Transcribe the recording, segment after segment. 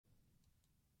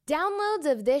Downloads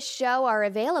of this show are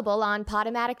available on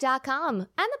Podomatic.com and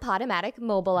the Podomatic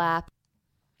mobile app.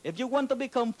 If you want to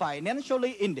become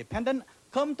financially independent,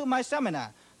 come to my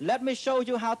seminar. Let me show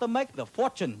you how to make the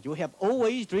fortune you have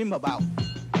always dreamed about.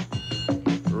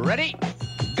 Ready?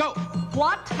 Go!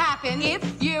 What happens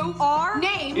if you are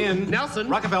named In Nelson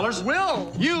Rockefeller's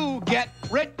will you get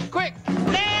rich quick?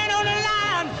 Stand on the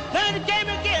line, play the game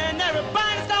again.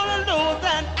 Everybody's gonna lose,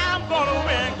 and I'm gonna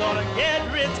win. Gonna get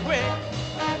rich quick.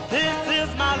 This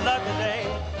is my lucky day.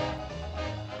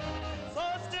 So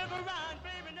stick around,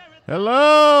 baby.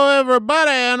 Hello, everybody,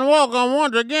 and welcome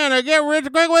once again to Get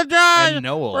Rich Quick with Josh. And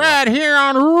Noel. Right here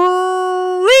on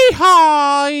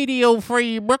Radio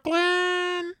Free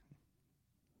Brooklyn.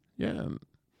 Yeah.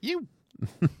 You.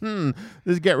 This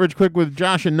is Get Rich Quick with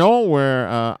Josh and Noel, where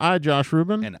I, Josh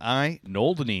Rubin, And I,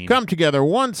 Noel Deneen. come together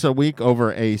once a week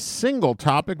over a single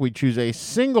topic. We choose a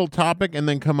single topic and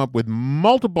then come up with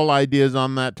multiple ideas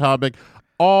on that topic,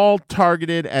 all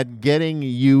targeted at getting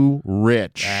you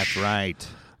rich. That's right.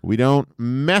 We don't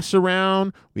mess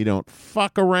around. We don't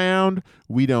fuck around.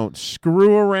 We don't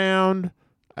screw around.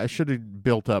 I should have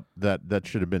built up that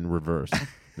should have been reversed.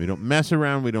 We don't mess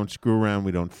around. We don't screw around.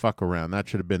 We don't fuck around. That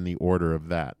should have been the order of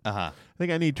that. Uh-huh. I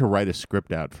think I need to write a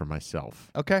script out for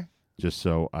myself Okay. just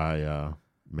so I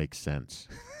make sense.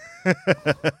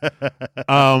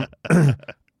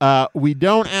 We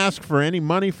don't ask for any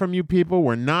money from you people.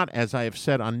 We're not, as I have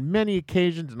said on many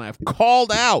occasions, and I've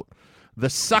called out the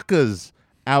suckers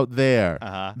out there,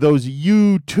 those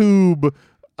YouTube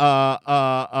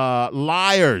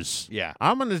liars. Yeah.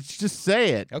 I'm going to just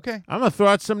say it. Okay. I'm going to throw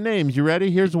out some names. You ready?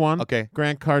 Here's one. Okay.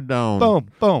 Grant Cardone. Boom.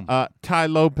 Boom. Ty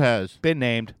Lopez. Been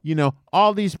named. You know,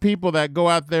 all these people that go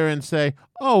out there and say,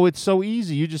 oh, it's so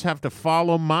easy. You just have to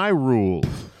follow my rules.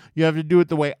 You have to do it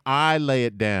the way I lay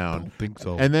it down. I don't think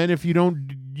so. And then if you don't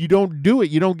do it,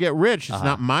 you don't get rich. It's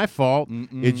not my fault.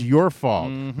 It's your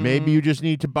fault. Maybe you just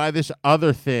need to buy this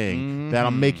other thing that'll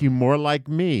make you more like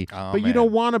me. Oh, but you man.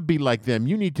 don't want to be like them.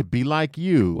 You need to be like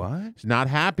you. What? It's not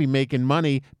happy making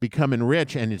money, becoming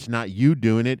rich, and it's not you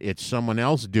doing it. It's someone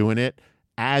else doing it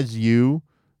as you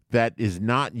that is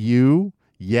not you.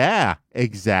 Yeah,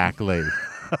 exactly.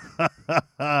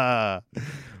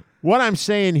 What I'm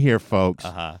saying here, folks,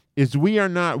 is we are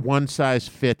not one size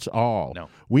fits all. No.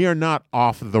 We are not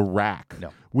off the rack. No.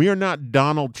 We are not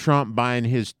Donald Trump buying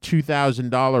his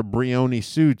 $2,000 Brioni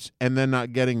suits and then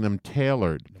not getting them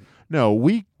tailored. No,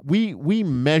 we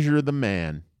measure the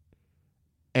man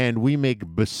and we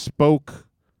make bespoke,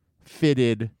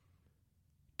 fitted,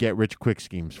 get-rich-quick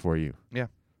schemes for you. Yeah.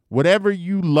 Whatever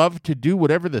you love to do,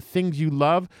 whatever the things you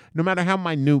love, no matter how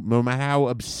minute, no matter how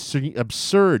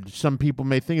absurd some people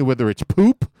may think, whether it's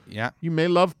poop, Yeah. you may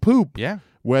love poop. Yeah.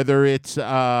 Whether it's,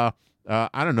 I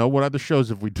don't know, what other shows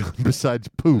have we done besides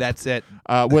poop? That's it.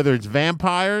 Whether it's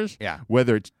vampires, Yeah.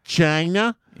 whether it's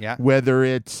China, Yeah. whether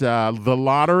it's the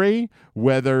lottery,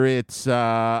 whether it's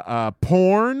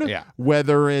porn, Yeah.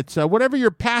 whether it's whatever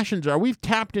your passions are, we've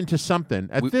tapped into something.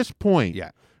 At this point,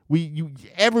 Yeah.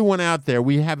 everyone out there,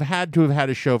 we have had to have had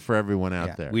a show for everyone out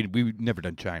Yeah. there. We've never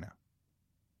done China.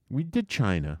 We did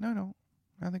China, No.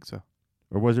 I don't think so.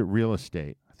 or was it real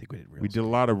estate? I think we did real We estate. did a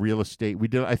lot of real estate.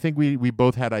 I think we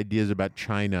both had ideas about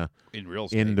China In real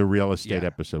estate. in the real estate Yeah.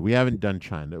 episode. We haven't done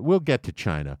China. We'll get to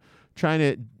China.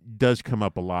 China does come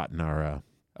up a lot in our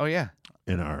Oh, yeah.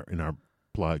 in our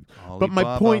plug. But my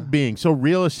Alibaba. point being, so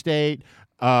real estate,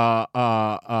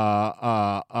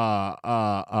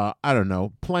 I don't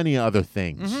know, plenty of other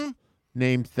things,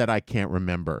 names that I can't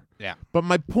remember. Yeah. But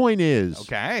my point is,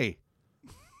 Okay.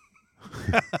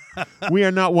 we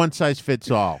are not one size fits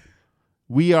all.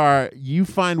 We are. You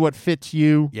find what fits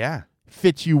you, Yeah.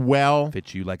 fits you well,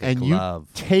 Fits you like a and glove.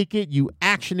 you take it, you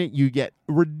action it, you get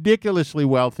ridiculously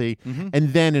wealthy,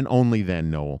 and then and only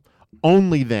then, Noel,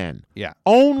 only then. Yeah.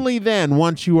 Only then,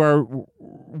 once you are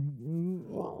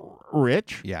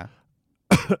rich, Yeah.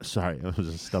 sorry, it was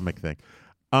a stomach thing,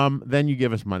 then you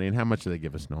give us money. And how much do they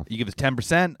give us, Noel? You give us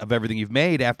 10% of everything you've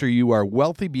made after you are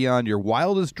wealthy beyond your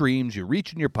wildest dreams. You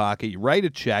reach in your pocket, you write a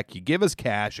check, you give us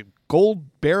cash,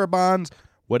 gold, bearer bonds,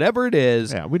 whatever it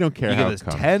is. Yeah, we don't care You how give it us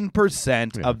comes.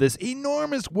 10% of this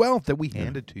enormous wealth that we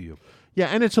handed to you. Yeah,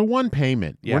 and it's a one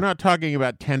payment. Yeah. We're not talking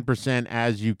about 10%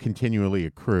 as you continually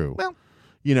accrue. Well,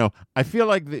 You know, I feel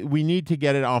like we need to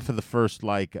get it off of the first,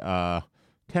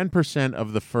 10%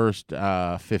 of the first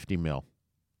 50 mil.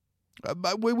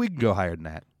 but we can go higher than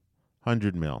that.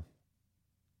 100 mil.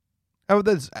 Oh,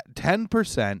 that's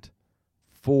 10%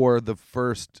 for the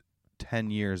first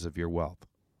 10 years of your wealth.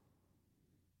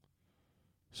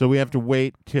 So we have to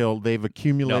wait till they've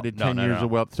accumulated No, 10 no, years no.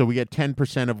 of wealth. So we get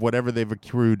 10% of whatever they've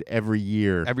accrued every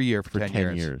year. Every year for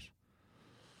 10 years.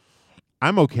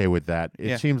 I'm okay with that. It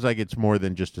Yeah. seems like it's more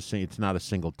than just it's not a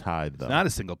single tithe, though. It's not a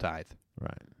single tithe.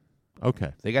 Right.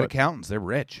 Okay. They got But accountants. They're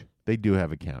rich. They do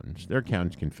have accountants. Their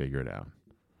accountants can figure it out.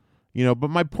 But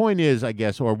my point is, I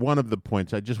guess, or one of the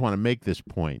points, I just want to make this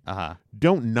point. Uh-huh.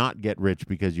 Don't not get rich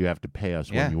because you have to pay us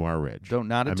Yeah. when you are rich. Don't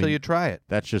nod I it till mean, you try it.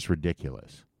 That's just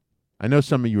ridiculous. I know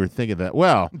some of you are thinking that.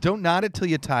 Well, Don't nod it till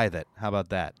you tithe it. How about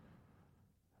that?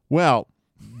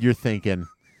 you're thinking,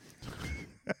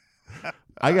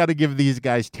 I got to give these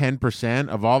guys 10%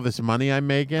 of all this money I'm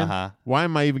making. Uh-huh. Why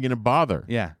am I even going to bother?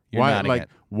 Yeah. You're nodding it.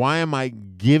 Why am I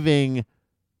giving?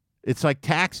 It's like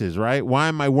taxes, right? Why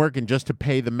am I working just to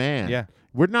pay the man? Yeah.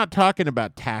 We're not talking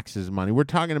about taxes money. We're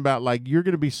talking about you're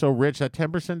going to be so rich that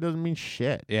 10% doesn't mean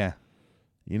shit. Yeah.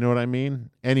 You know what I mean?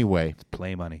 Anyway,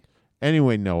 Play money.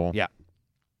 Noel. Yeah.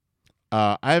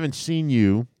 I haven't seen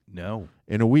you No.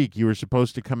 in a week. You were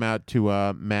supposed to come out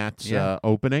to Matt's Yeah.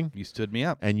 opening, You stood me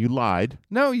up. and you lied.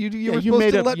 No, you Yeah, were supposed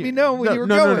made to up- let me know when no, you were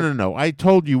no, going. No. I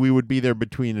told you we would be there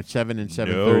between 7 and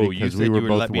 7:30 you because said we were you would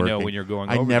both let me working. know when you're going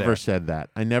I over never there. said that.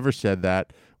 I never said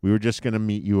that. We were just going to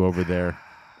meet you over there,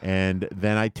 and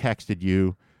then I texted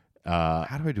you.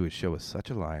 How do I do a show with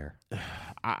such a liar?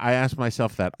 I ask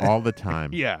myself that all the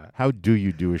time. Yeah. How do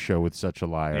you do a show with such a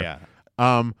liar? Yeah.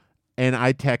 And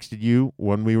I texted you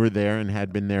when we were there and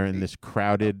had been there in this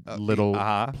crowded little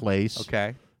place.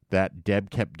 Okay. That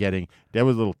Deb kept getting. Deb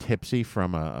was a little tipsy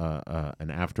from an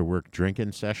after work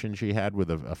drinking session she had with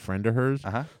a friend of hers.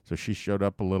 Uh-huh. So she showed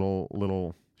up a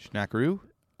little Schnackaroo?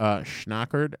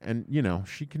 schnockered, and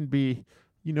she can be,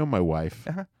 my wife.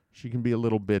 Uh-huh. She can be a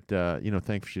little bit,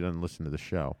 thankful she doesn't listen to the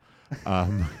show.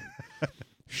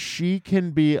 She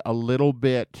can be a little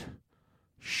bit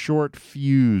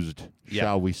short-fused, Yeah.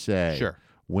 shall we say? Sure.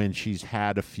 When she's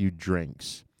had a few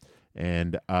drinks.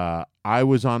 And I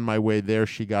was on my way there.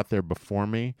 She got there before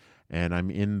me, and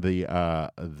I'm in the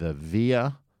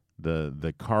Via,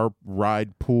 the car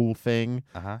ride pool thing,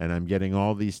 Uh-huh. and I'm getting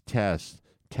all these texts.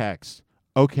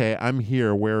 Okay, I'm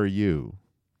here. Where are you?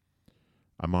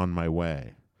 I'm on my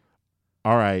way.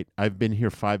 All right, I've been here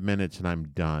 5 minutes and I'm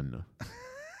done.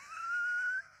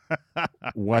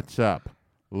 What's up?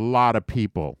 Lot of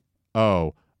people.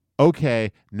 Oh,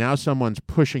 okay, now someone's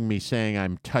pushing me saying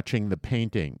I'm touching the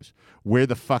paintings. Where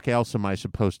the fuck else am I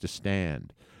supposed to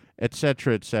stand? Et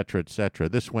cetera, et cetera, et cetera.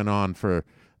 This went on for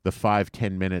the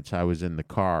 5-10 minutes I was in the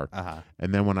car. Uh-huh.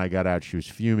 And then when I got out, she was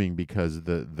fuming because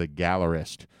the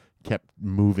gallerist kept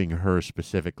moving her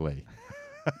specifically,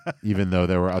 even though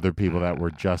there were other people that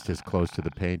were just as close to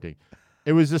the painting.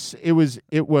 It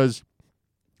was.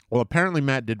 Well, apparently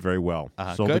Matt did very well.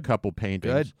 Sold a Good. couple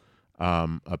paintings.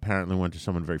 Good. Apparently went to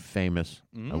someone very famous.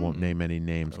 I won't name any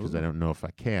names because I don't know if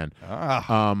I can.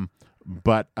 Ah.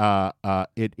 But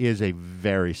it is a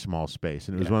very small space,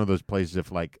 and it was Yeah. one of those places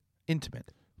if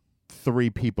Intimate. 3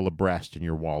 people abreast and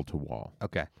you're wall to wall.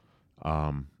 Okay.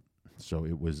 So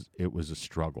it was a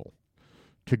struggle.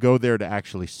 To go there to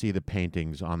actually see the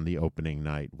paintings on the opening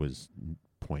night was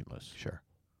pointless. Sure.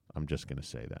 I'm just going to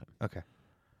say that. Okay.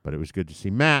 But it was good to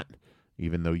see Matt,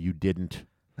 even though you didn't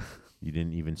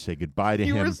even say goodbye to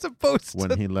You him were supposed when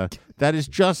to. he left. That is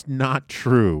just not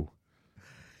true.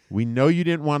 We know you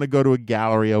didn't want to go to a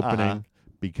gallery opening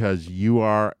because you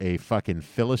are a fucking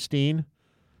Philistine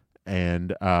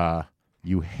and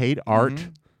you hate art.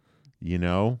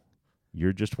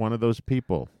 You're just one of those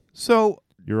people. So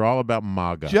You're all about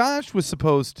MAGA. Josh was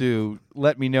supposed to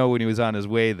let me know when he was on his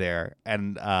way there,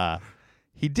 and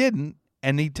he didn't.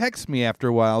 And he texted me after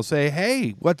a while, say,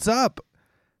 "Hey, what's up?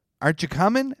 Aren't you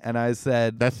coming?" And I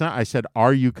said, That's not. I said,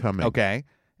 "Are you coming?" "Okay."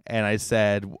 And I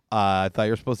said, "I thought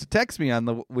you were supposed to text me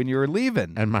when you were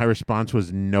leaving." And my response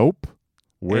was, "Nope,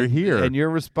 we're here." And your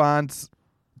response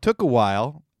took a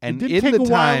while. And didn't in take the a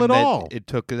while time at that all. it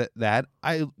took that,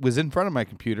 I was in front of my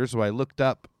computer, so I looked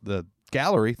up the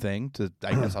gallery thing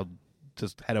I guess I'll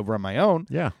just head over on my own.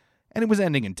 Yeah. And it was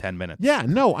ending in 10 minutes. Yeah,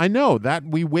 no, I know that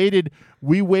we waited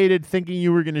thinking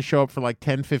you were going to show up for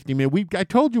 10, 15 minutes. I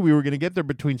told you we were going to get there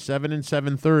between 7 and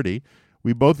 7:30.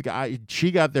 We both she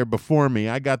got there before me.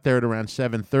 I got there at around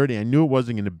 7:30. I knew it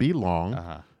wasn't going to be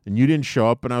long. And you didn't show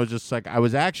up, and I was just I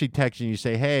was actually texting you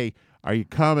say, "Hey, are you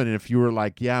coming?" And if you were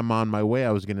like, "Yeah, I'm on my way," I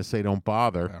was going to say, "Don't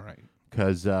bother." All right.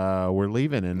 Because we're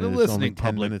leaving and The it's only listening 10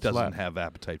 public minutes doesn't left. have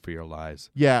appetite for your lies.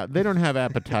 Yeah, they don't have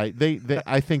appetite. They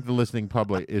I think the listening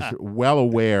public is well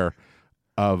aware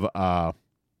of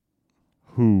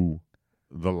who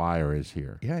the liar is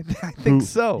here. Yeah, I think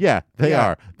so. Yeah, they Yeah.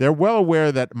 are. They're well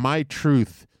aware that my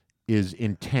truth is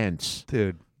intense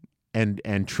Dude.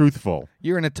 and truthful.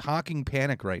 You're in a talking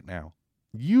panic right now.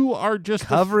 You are just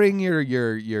Covering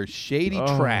your shady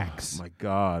tracks. Oh, my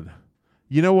God.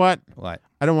 You know what? What?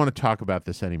 I don't want to talk about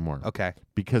this anymore. Okay.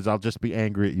 Because I'll just be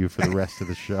angry at you for the rest of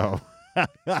the show.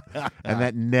 And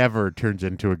that never turns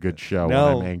into a good show when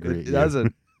I'm angry at you. It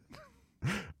doesn't.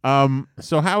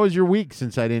 So how was your week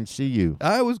since I didn't see you?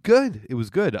 It was good. It was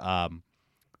good.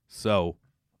 So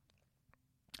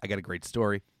I got a great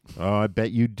story. Oh, I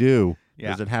bet you do.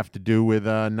 Yeah. Does it have to do with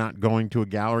not going to a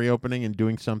gallery opening and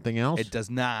doing something else? It does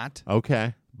not.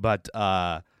 Okay. But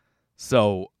the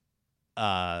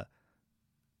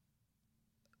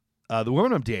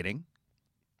woman I'm dating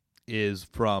is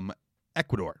from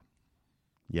Ecuador.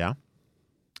 Yeah.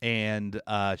 And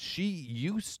she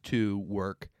used to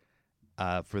work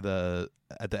at the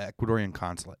Ecuadorian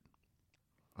consulate.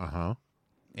 Uh-huh.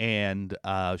 And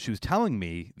she was telling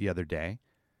me the other day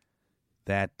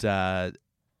that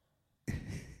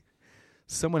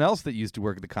someone else that used to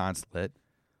work at the consulate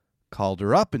called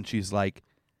her up, and she's like,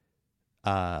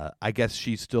 I guess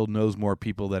she still knows more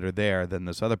people that are there than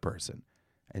this other person.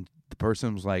 And the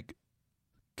person was like,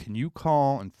 can you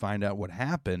call and find out what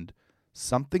happened?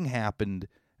 Something happened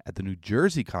at the New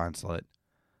Jersey consulate,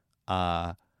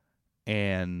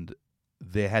 and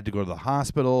they had to go to the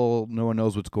hospital. No one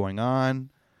knows what's going on.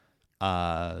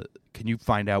 Can you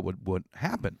find out what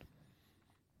happened?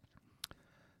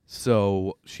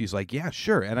 So she's like, yeah,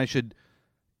 sure. And I should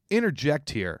interject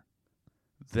here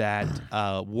that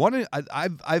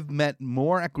I've met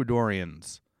more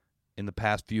Ecuadorians in the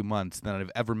past few months than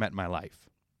I've ever met in my life.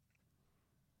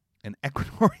 And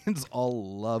Ecuadorians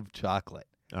all love chocolate.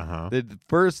 Uh-huh. The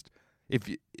first,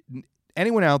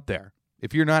 anyone out there,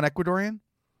 if you're not Ecuadorian,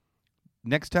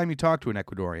 next time you talk to an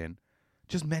Ecuadorian,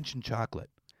 just mention chocolate.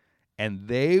 And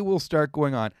they will start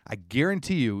going on. I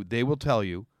guarantee you, they will tell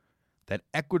you that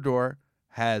Ecuador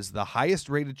has the highest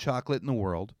rated chocolate in the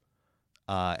world,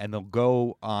 and they'll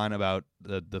go on about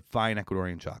the fine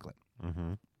Ecuadorian chocolate.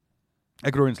 Mm-hmm.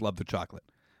 Ecuadorians love the chocolate,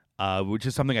 which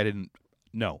is something I didn't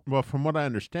know. Well, from what I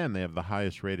understand, they have the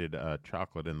highest rated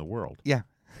chocolate in the world. Yeah,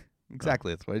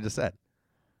 exactly. That's what I just said.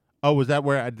 Oh, is that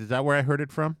where I heard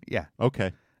it from? Yeah.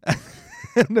 Okay.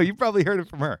 No, you probably heard it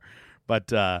from her.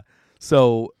 But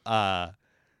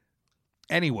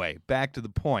anyway, back to the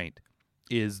point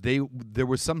is there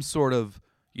was some sort of,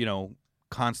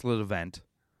 consulate event.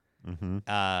 Mm-hmm.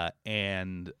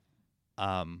 And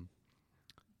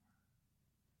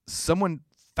someone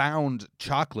found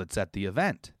chocolates at the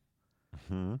event.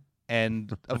 Mm-hmm.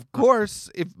 And of course,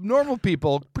 if normal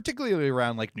people, particularly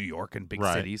around like New York and big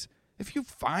Right. cities, if you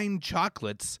find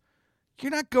chocolates,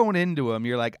 you're not going into them.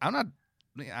 You're like, I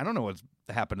don't know what's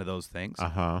happened to those things.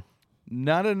 Uh-huh.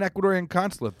 Not an Ecuadorian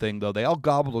consulate thing, though. They all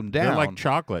gobbled them down. They're like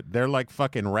chocolate. They're like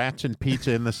fucking rats and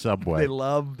pizza in the subway. They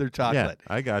love their chocolate.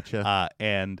 Yeah, I gotcha.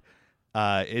 And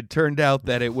it turned out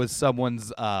that it was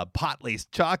someone's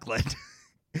pot-laced chocolate.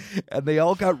 And they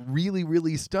all got really,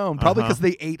 really stoned, probably because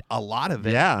they ate a lot of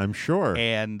it. Yeah, I'm sure.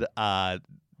 And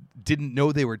didn't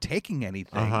know they were taking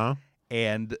anything. Uh-huh.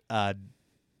 And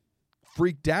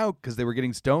freaked out because they were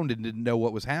getting stoned and didn't know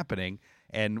what was happening.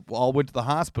 And all went to the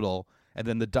hospital. And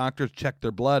then the doctors checked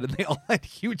their blood, and they all had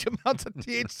huge amounts of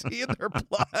THC in their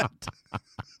blood.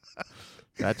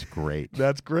 That's great.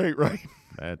 That's great, right?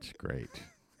 That's great.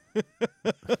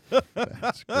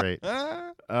 That's great.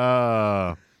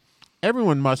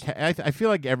 Everyone must. I feel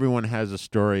like everyone has a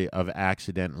story of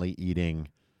accidentally eating.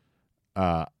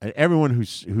 Everyone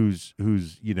who's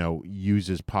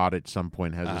uses pot at some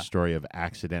point has a story of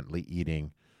accidentally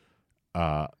eating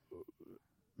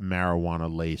marijuana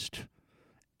laced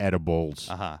edibles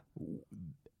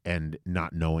and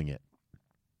not knowing it.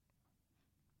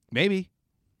 Maybe.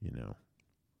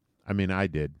 I mean, I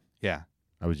did. Yeah.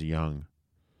 I was young.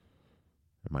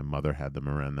 And my mother had them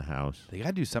around the house. They got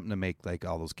to do something to make like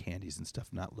all those candies and stuff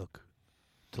not look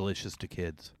delicious to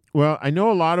kids. Well, I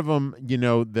know a lot of them,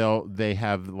 they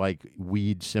have like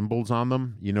weed symbols on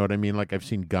them. You know what I mean? Like I've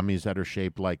seen gummies that are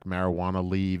shaped like marijuana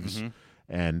leaves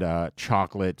and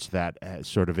chocolates that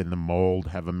sort of in the mold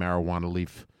have a marijuana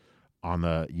leaf on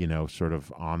the, sort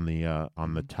of on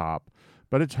the top.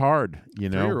 But it's hard,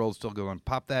 3-year-olds still going,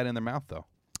 pop that in their mouth though.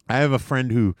 I have a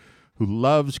friend who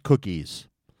loves cookies,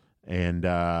 and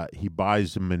he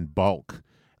buys them in bulk,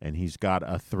 and he's got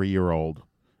a 3-year-old,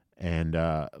 and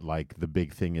like the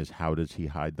big thing is how does he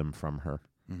hide them from her?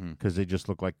 Because they just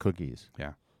look like cookies.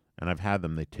 Yeah. And I've had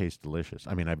them; they taste delicious.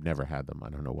 I mean, I've never had them. I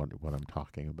don't know what I'm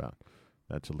talking about.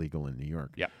 That's illegal in New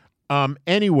York. Yeah.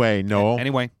 Anyway, Noel.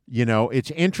 Anyway,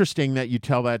 it's interesting that you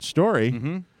tell that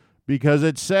story because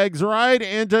it segs right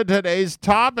into today's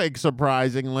topic,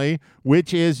 surprisingly,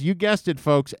 which is, you guessed it,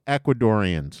 folks,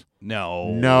 Ecuadorians.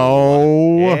 No.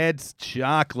 It's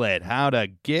chocolate. How to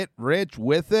get rich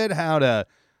with it, how to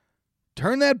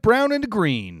turn that brown into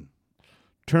green.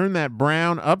 Turn that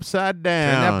brown upside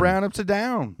down. Turn that brown upside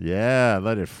down. Yeah,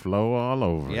 let it flow all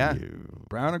over you.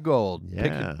 Brown or gold.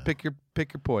 Yeah. Pick your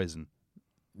poison.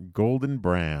 Golden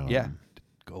brown. Yeah.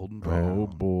 Golden brown. Oh,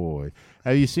 boy.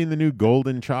 Have you seen the new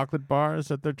golden chocolate bars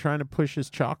that they're trying to push as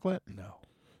chocolate? No.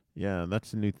 Yeah,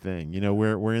 that's the new thing. You know,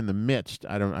 we're in the midst.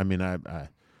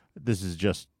 This is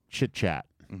just chit chat.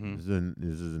 Mm-hmm.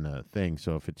 This isn't a thing.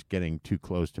 So if it's getting too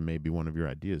close to maybe one of your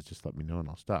ideas, just let me know and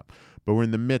I'll stop. But we're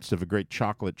in the midst of a great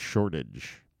chocolate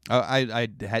shortage. Oh, I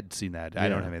had seen that. I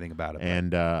don't Yeah. have anything about it.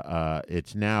 And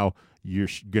it's now you're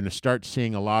going to start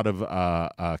seeing a lot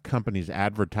of companies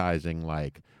advertising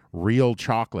like real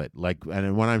chocolate.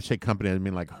 And when I say company, I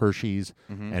mean like Hershey's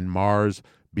Mm-hmm. and Mars,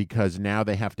 because now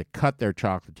they have to cut their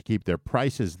chocolate to keep their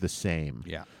prices the same.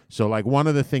 Yeah. So like one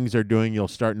of the things they're doing, you'll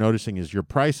start noticing, is your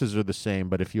prices are the same,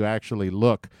 but if you actually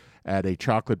look at a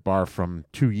chocolate bar from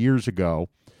 2 years ago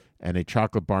and a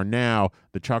chocolate bar now,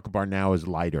 the chocolate bar now is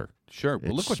lighter. Sure.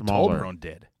 Well, It's look what smaller. Toblerone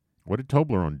did. What did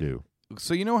Toblerone do?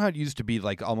 So you know how it used to be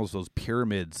like almost those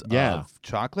pyramids Yeah. of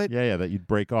chocolate? Yeah, that you'd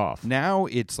break off. Now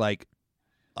it's like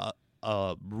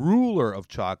a ruler of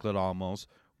chocolate almost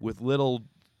with little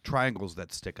triangles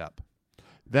that stick up.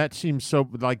 That seems so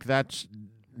like that's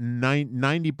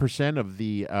 90% of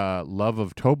the love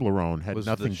of Toblerone had Was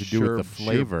nothing the to do with the sheer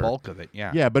flavor. bulk of it,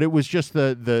 yeah. Yeah, but it was just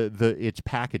the its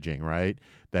packaging, right?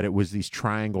 That it was these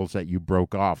triangles that you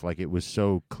broke off, like it was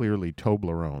so clearly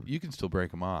Toblerone. You can still break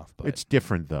them off, but It's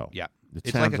different though. yeah. It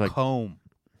It's like sounds a comb.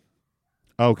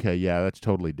 Okay, yeah, that's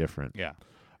totally different. Yeah.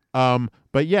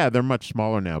 But yeah, they're much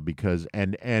smaller now because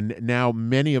and now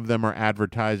many of them are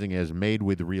advertising as made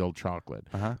with real chocolate.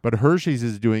 Uh-huh. But Hershey's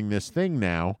is doing this thing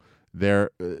now.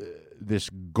 They're this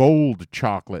gold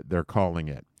chocolate, they're calling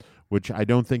it, which I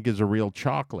don't think is a real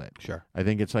chocolate. Sure. I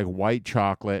think it's like white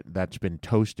chocolate that's been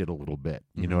toasted a little bit.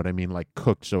 You know what I mean? Like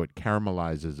cooked so it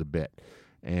caramelizes a bit.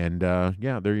 And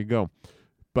yeah, there you go.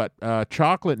 But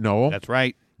chocolate, Noel, That's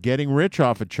right. getting rich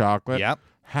off of chocolate. Yep.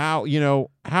 How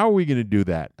are we going to do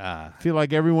that? Uh, I feel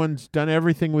like everyone's done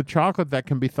everything with chocolate that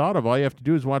can be thought of. All you have to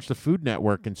do is watch the Food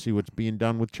Network and see what's being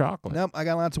done with chocolate. nope, I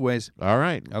got lots of ways. All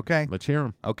right. Okay. Let's hear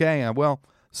them. Okay, well,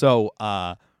 so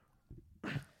I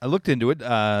looked into it.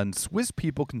 And Swiss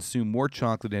people consume more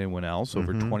chocolate than anyone else,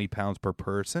 over 20 pounds per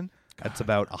person. That's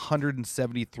about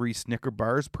 173 Snicker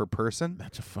bars per person.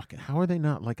 That's a fucking... How are they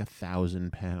not like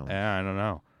 1,000 pounds? I don't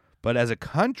know. But as a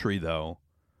country, though,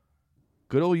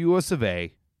 good old US of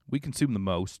A, we consume the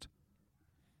most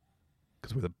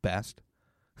because we're the best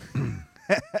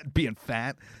at being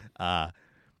fat.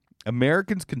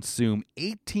 Americans consume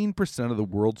 18% of the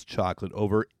world's chocolate,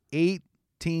 over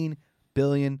 $18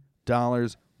 billion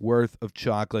worth of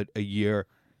chocolate a year.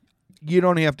 You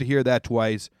don't have to hear that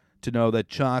twice to know that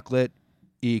chocolate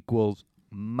equals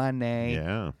money.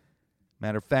 Yeah.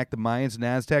 Matter of fact, the Mayans and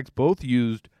Aztecs both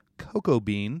used cocoa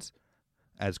beans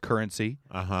as currency.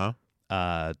 Uh-huh.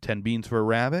 10 beans for a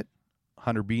rabbit,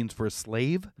 100 beans for a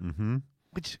slave. Mm-hmm.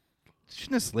 Which,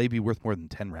 shouldn't a slave be worth more than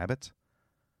 10 rabbits?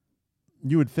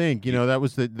 You would think, that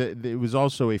was it was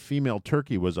also a female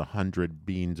turkey was 100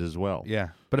 beans as well. Yeah.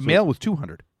 But a So- male was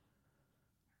 200.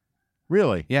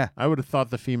 Really? Yeah. I would have thought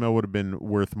the female would have been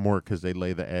worth more because they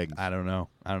lay the eggs. I don't know.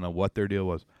 I don't know what their deal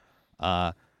was.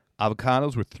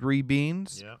 Avocados were 3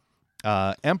 beans.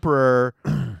 Yeah. Emperor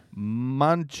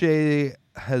Montezuma,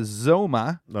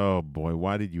 Oh, boy.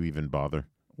 Why did you even bother?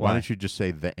 Why? Why don't you just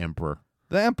say the emperor?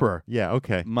 the emperor, Yeah,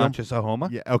 okay. Montezuma.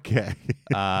 Yeah, okay.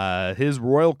 His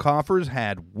royal coffers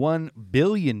had 1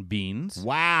 billion beans.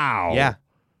 Wow. Yeah.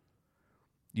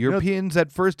 Europeans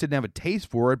at first didn't have a taste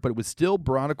for it, but it was still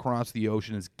brought across the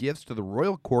ocean as gifts to the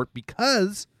royal court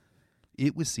because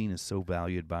it was seen as so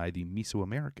valued by the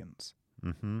Mesoamericans.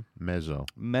 Mm-hmm. Mezzo.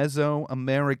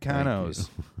 Mesoamericanos.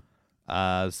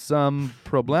 Some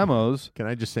problemos. Can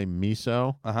I just say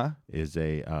miso Uh-huh. is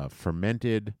a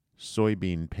fermented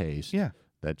soybean paste Yeah.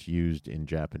 that's used in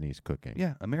Japanese cooking.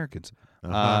 Yeah, Americans.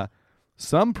 Uh-huh.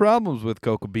 Some problems with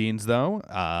cocoa beans, though,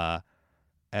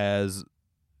 as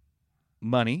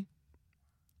money.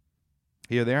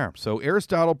 Here they are. So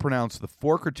Aristotle pronounced the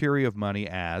 4 criteria of money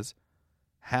as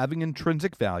having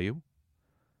intrinsic value,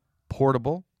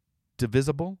 portable,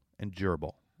 divisible, and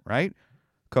durable, right?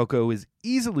 Cocoa is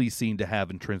easily seen to have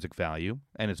intrinsic value,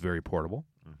 and it's very portable.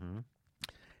 Mm-hmm.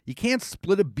 You can't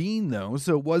split a bean, though,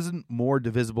 so it wasn't more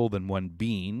divisible than 1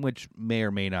 bean, which may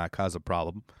or may not cause a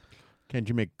problem. Can't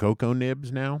you make cocoa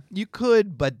nibs now? You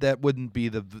could, but that wouldn't be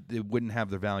it wouldn't have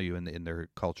the value in their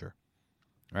culture,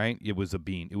 right? It was a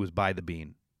bean. It was by the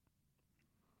bean.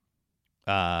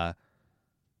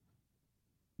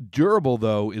 Durable,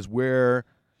 though, is where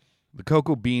the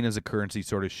cocoa bean as a currency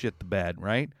sort of shit the bed,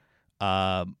 right?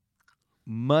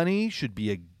 Money should be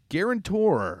a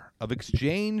guarantor of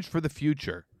exchange for the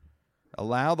future.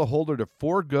 Allow the holder to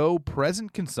forego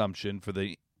present consumption for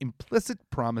the implicit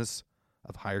promise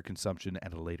of higher consumption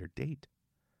at a later date.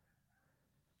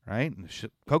 Right? And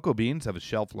cocoa beans have a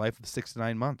shelf life of 6 to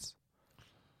 9 months.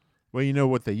 Well, you know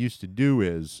what they used to do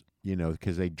is,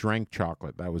 because they drank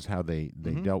chocolate. That was how they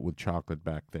dealt with chocolate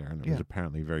back there, and it was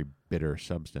apparently a very bitter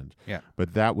substance. Yeah.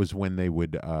 But that was when they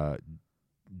would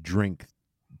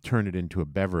turn it into a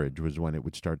beverage, was when it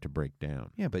would start to break down.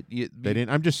 Yeah, but they didn't.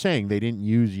 I'm just saying they didn't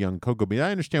use young cocoa beans.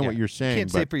 I understand what you're saying. You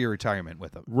can't save for your retirement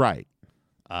with them. Right.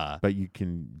 But you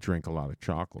can drink a lot of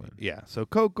chocolate. Yeah. So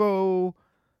cocoa,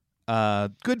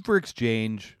 good for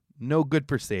exchange, no good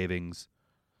for savings,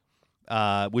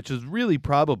 which is really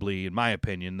probably, in my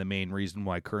opinion, the main reason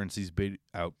why currencies beat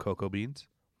out cocoa beans.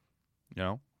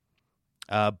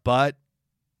 But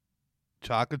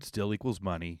chocolate still equals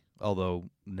money,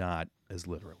 although not as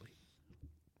literally.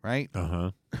 Right?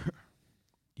 Uh-huh.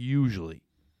 Usually,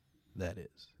 that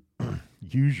is.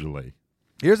 Usually.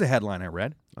 Here's a headline I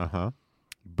read. Uh-huh.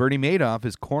 Bernie Madoff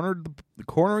is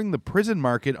cornering the prison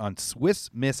market on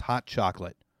Swiss Miss hot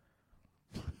chocolate.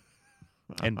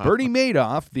 And Bernie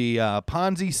Madoff, the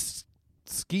Ponzi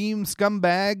scheme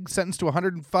scumbag, sentenced to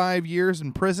 105 years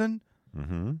in prison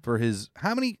for his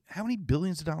how many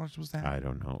billions of dollars was that? I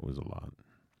don't know. It was a lot.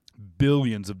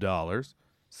 Billions of dollars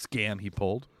scam he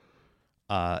pulled.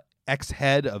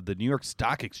 Ex-head of the New York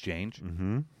Stock Exchange.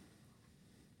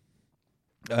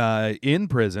 In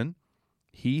prison,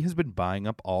 he has been buying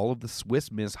up all of the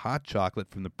Swiss Miss hot chocolate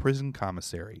from the prison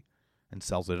commissary and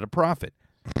sells it at a profit.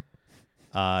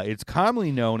 It's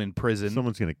commonly known in prison.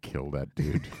 Someone's going to kill that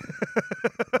dude.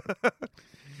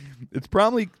 It's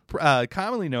probably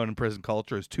commonly known in prison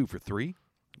culture as 2 for $3,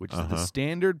 which is the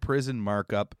standard prison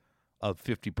markup of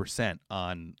 50%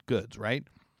 on goods, right?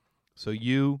 So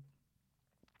you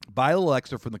buy a little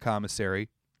extra from the commissary,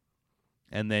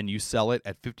 and then you sell it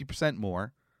at 50%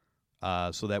 more,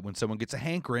 so that when someone gets a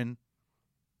hankering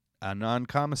on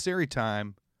non-commissary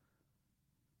time,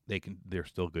 they're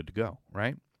still good to go,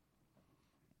 right?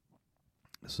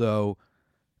 So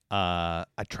I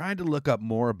tried to look up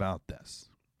more about this.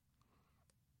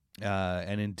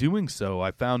 And in doing so,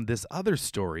 I found this other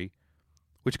story,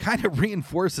 which kind of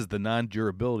reinforces the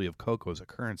non-durability of cocoa as a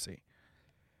currency.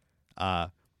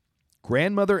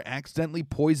 Grandmother accidentally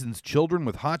poisons children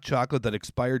with hot chocolate that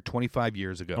expired 25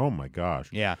 years ago. Oh, my gosh.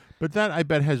 Yeah. But that, I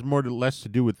bet, has less to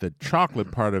do with the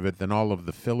chocolate part of it than all of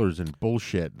the fillers and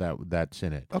bullshit that's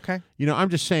in it. Okay. I'm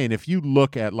just saying, if you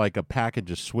look at like a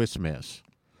package of Swiss Miss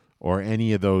or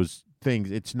any of those things,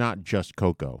 it's not just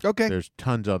cocoa. Okay. There's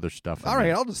tons of other stuff in All right,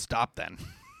 there. I'll just stop then.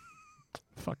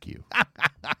 Fuck you.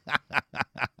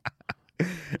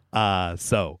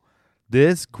 So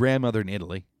this grandmother in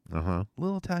Italy, Uh-huh.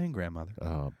 little Italian grandmother,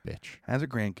 Oh, bitch. has her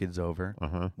grandkids over,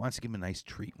 Uh-huh. wants to give them a nice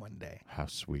treat one day. How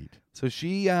sweet. So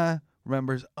she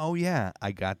remembers, oh, yeah,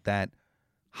 I got that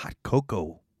hot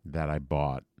cocoa That I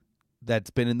bought.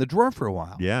 that's been in the drawer for a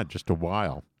while. Yeah, just a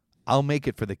while. I'll make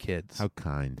it for the kids. How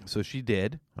kind. So she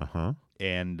did, Uh-huh.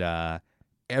 and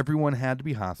everyone had to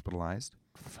be hospitalized.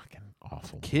 Fucking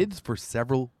awful. Kids for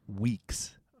several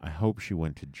weeks. I hope she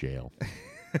went to jail.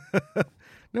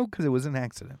 No, because it was an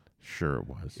accident. Sure it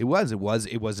was. It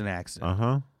was an accident.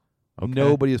 Uh-huh. Okay.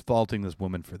 Nobody is faulting this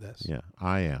woman for this. Yeah,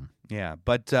 I am. Yeah,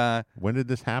 but When did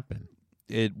this happen?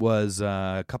 it was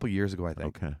a couple years ago, I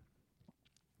think. Okay.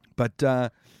 But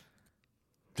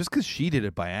just because she did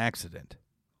it by accident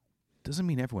doesn't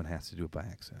mean everyone has to do it by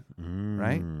accident,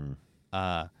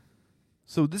 right?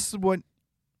 So this is what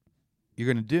you're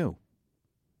going to do,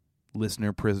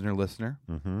 listener, prisoner, listener.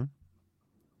 Mm-hmm.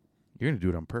 You're going to do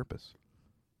it on purpose.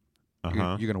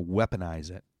 Uh-huh. You're going to weaponize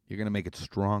it. You're going to make it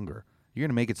stronger. You're going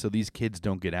to make it so these kids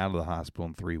don't get out of the hospital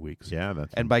in 3 weeks. Yeah,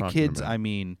 that's And what by I'm talking kids, about. I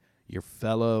mean your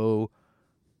fellow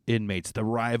inmates, the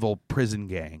rival prison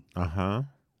gang. Uh-huh.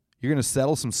 You're going to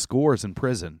settle some scores in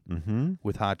prison Mm-hmm.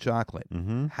 with hot chocolate.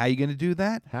 Mm-hmm. How are you going to do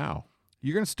that? How?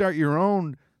 You're going to start your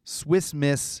own Swiss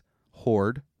Miss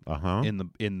hoard Uh-huh.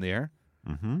 in there.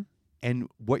 Mm-hmm. And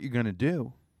what you're going to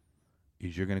do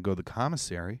is you're going to go to the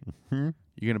commissary. Mm-hmm.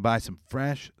 You're going to buy some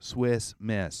fresh Swiss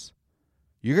Miss.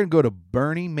 You're going to go to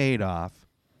Bernie Madoff,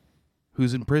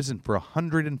 who's in prison for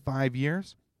 105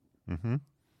 years. Mm-hmm.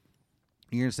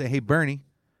 You're going to say, hey, Bernie,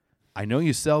 I know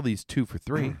you sell these 2 for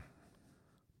 $3,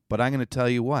 but I'm going to tell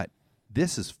you what.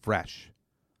 This is fresh.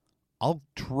 I'll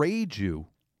trade you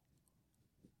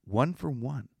 1 for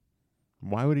 1.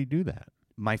 Why would he do that?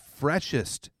 My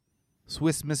freshest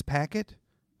Swiss Miss packet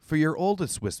for your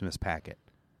oldest Swiss Miss packet.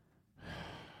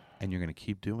 And you're going to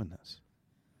keep doing this.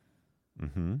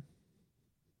 Mm-hmm.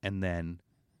 And then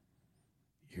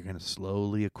you're going to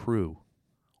slowly accrue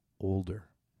older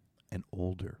and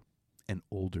older and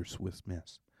older Swiss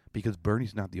Miss. Because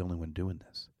Bernie's not the only one doing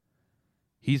this.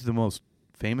 He's the most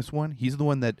famous one. He's the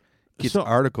one that gets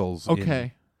articles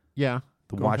in yeah,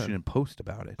 the go Washington ahead. Post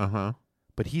about it. Uh-huh.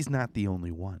 But he's not the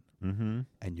only one. Mm-hmm.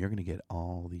 And you're going to get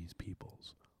all these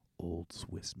people's old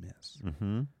Swiss Miss.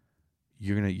 Mm-hmm.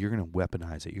 You're gonna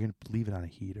weaponize it. You're gonna leave it on a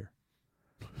heater.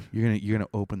 You're gonna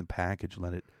open the package,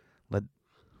 let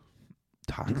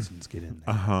toxins get in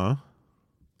there, Uh-huh.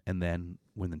 and then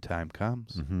when the time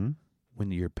comes, Mm-hmm.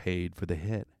 when you're paid for the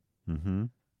hit, Mm-hmm.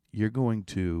 you're going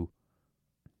to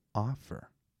offer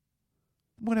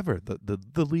whatever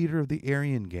the leader of the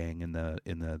Aryan gang in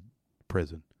the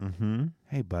prison. Mm-hmm.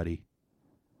 Hey, buddy,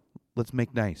 let's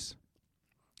make nice.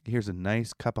 Here's a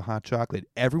nice cup of hot chocolate.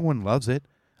 Everyone loves it.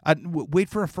 Wait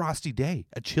for a frosty day,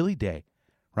 a chilly day,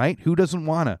 right? Who doesn't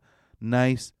want a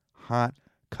nice hot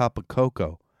cup of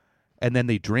cocoa? And then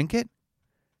they drink it,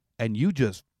 and you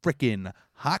just frickin'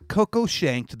 hot cocoa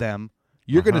shanked them.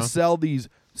 You're going to sell these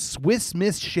Swiss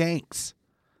Miss shanks,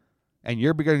 and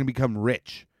you're going to become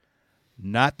rich.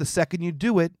 Not the second you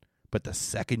do it, but the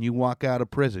second you walk out of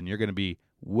prison, you're going to be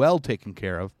well taken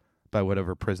care of by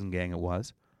whatever prison gang it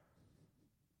was.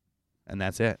 And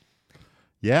that's it.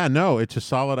 Yeah, no, it's a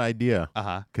solid idea.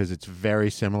 Uh-huh. Because it's very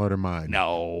similar to mine.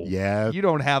 No. Yeah. You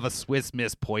don't have a Swiss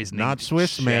Miss poisoning. Not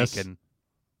Swiss Miss. shaken.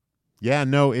 Yeah,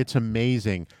 no, it's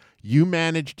amazing. You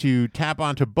managed to tap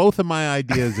onto both of my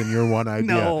ideas in your one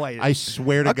idea. No, I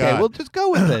swear to Okay, God. well, just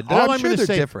go with it. All I'm sure gonna they're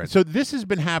say, different. So this has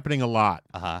been happening a lot.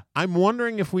 Uh-huh. I'm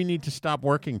wondering if we need to stop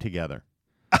working together.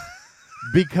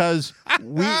 Because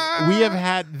we have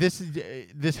had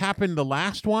this happened the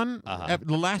last one,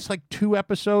 the last like 2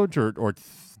 episodes or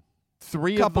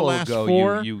 3 of the Couple last ago,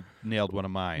 4. you nailed one of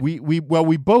mine. We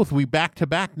both back to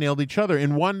back nailed each other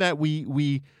in one that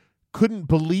we couldn't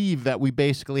believe that we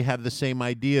basically had the same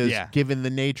ideas given the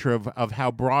nature of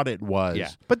how broad it was. Yeah,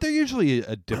 but they're usually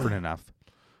different enough.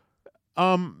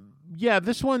 Yeah,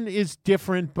 this one is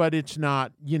different, but it's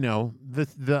not,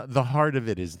 the heart of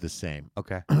it is the same.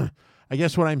 Okay. I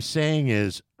guess what I'm saying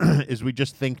is we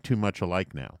just think too much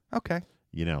alike now. Okay.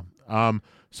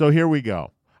 So here we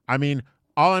go. I mean,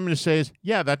 all I'm going to say is,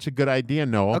 yeah, that's a good idea,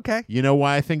 Noel. Okay. You know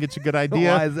why I think it's a good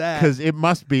idea? Why is that? Because it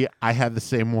must be I had the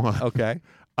same one. Okay.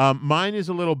 Mine is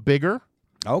a little bigger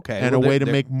Okay. and a way to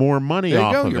make more money there you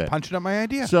off go. of You're it. punching up my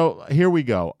idea. So here we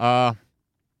go. I'm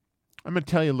going to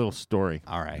tell you a little story.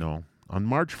 All right. No. On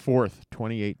March 4th,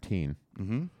 2018,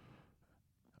 Mm-hmm.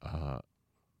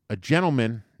 a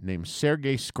gentleman named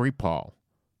Sergei Skripal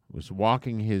was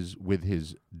walking with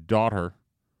his daughter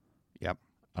Yep.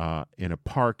 in a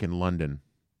park in London.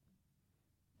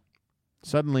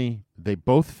 Suddenly, they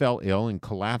both fell ill and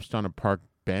collapsed on a park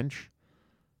bench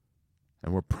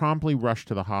and were promptly rushed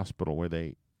to the hospital where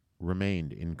they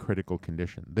remained in critical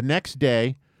condition. The next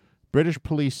day, British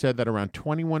police said that around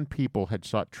 21 people had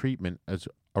sought treatment as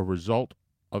a result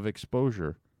of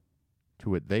exposure to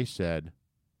what they said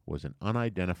was an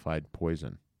unidentified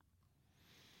poison.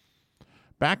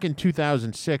 Back in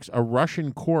 2006, a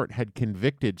Russian court had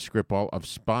convicted Skripal of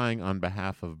spying on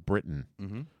behalf of Britain.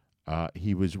 Mm-hmm.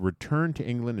 He was returned to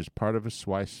England as part of a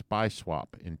spy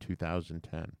swap in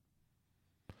 2010.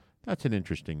 That's an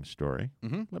interesting story.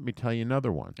 Mm-hmm. Let me tell you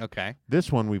another one. Okay.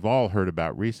 This one we've all heard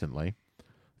about recently.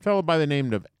 A fellow by the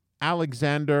name of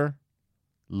Alexander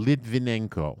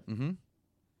Litvinenko. Mm-hmm.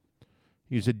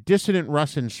 He's a dissident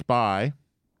Russian spy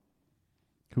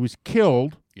who was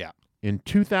killed in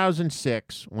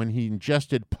 2006 when he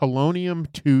ingested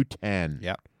polonium-210.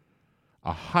 Yep.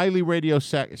 A highly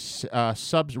radioactive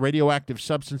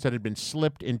substance that had been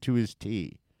slipped into his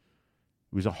tea.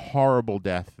 It was a horrible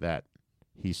death that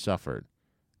he suffered.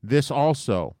 This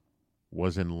also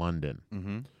was in London.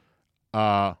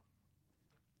 Mm-hmm.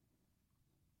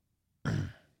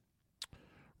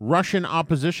 Russian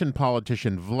opposition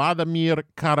politician Vladimir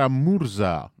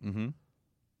Kara-Murza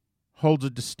holds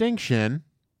a distinction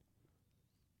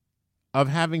of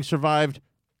having survived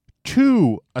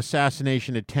 2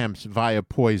 assassination attempts via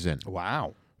poison.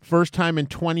 Wow. First time in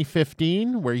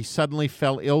 2015, where he suddenly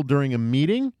fell ill during a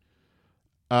meeting,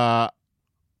 was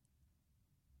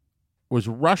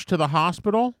rushed to the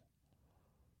hospital.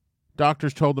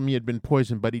 Doctors told him he had been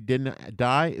poisoned, but he didn't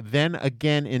die. Then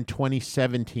again in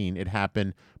 2017 it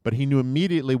happened, but he knew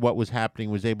immediately what was happening,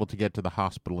 was able to get to the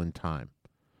hospital in time.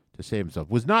 to save himself.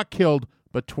 Was not killed,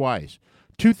 but twice.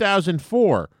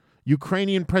 2004,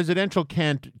 Ukrainian presidential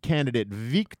candidate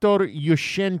Viktor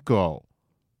Yushchenko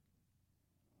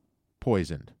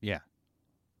poisoned. Yeah.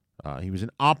 He was an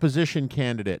opposition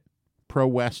candidate,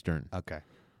 pro-Western. Okay.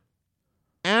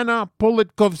 Anna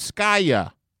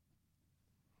Politkovskaya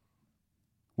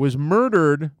was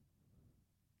murdered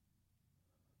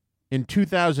in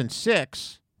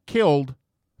 2006, killed,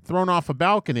 thrown off a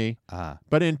balcony.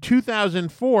 But in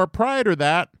 2004, prior to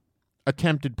that,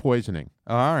 attempted poisoning.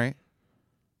 Oh, all right.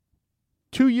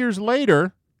 2 years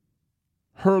later,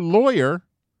 her lawyer,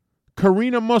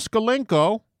 Karina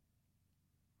Moskalenko,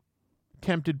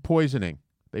 attempted poisoning.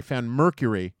 They found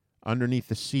mercury underneath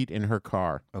the seat in her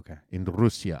car Okay. in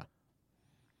Russia.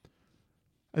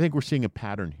 I think we're seeing a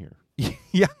pattern here.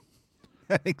 Yeah.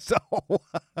 I think so.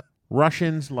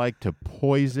 Russians like to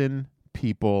poison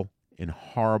people in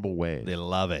horrible ways. They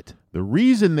love it. The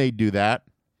reason they do that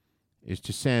is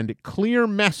to send clear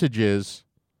messages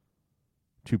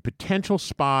to potential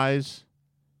spies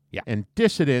and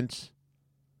dissidents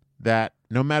that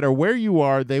no matter where you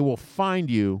are, they will find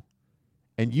you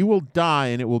and you will die,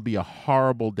 and it will be a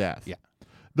horrible death. Yeah.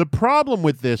 The problem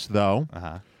with this, though,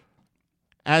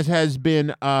 as has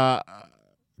been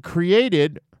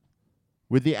created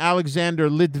with the Alexander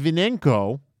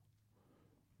Litvinenko,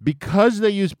 because they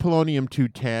used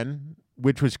polonium-210,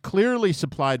 which was clearly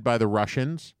supplied by the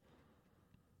Russians,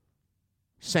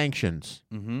 sanctions.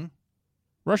 Mm-hmm.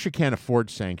 Russia can't afford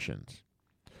sanctions.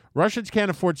 Russians can't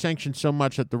afford sanctions so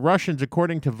much that the Russians,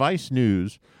 according to Vice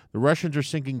News, the Russians are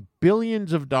sinking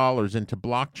billions of dollars into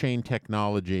blockchain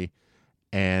technology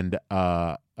and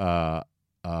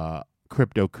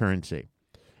cryptocurrency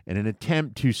in an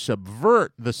attempt to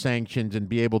subvert the sanctions and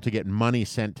be able to get money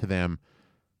sent to them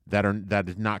that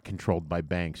is not controlled by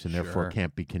banks and therefore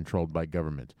can't be controlled by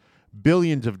governments.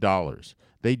 Billions of dollars.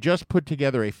 They just put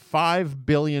together a $5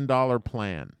 billion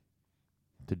plan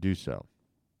to do so.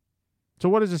 So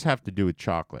what does this have to do with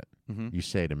chocolate, you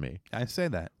say to me? I say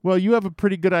that. Well, you have a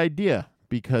pretty good idea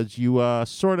because you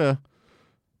sort of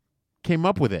came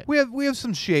up with it. We have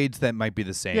some shades that might be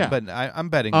the same, Yeah. but I'm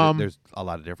betting that there's a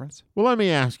lot of difference. Well, let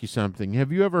me ask you something.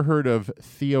 Have you ever heard of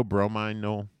theobromine,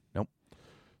 Noel? Nope.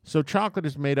 So chocolate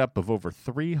is made up of over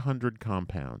 300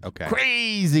 compounds. Okay.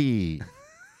 Crazy!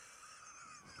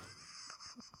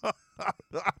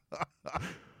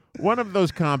 One of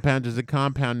those compounds is a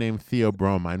compound named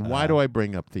theobromine. Why do I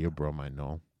bring up theobromine,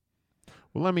 Noel?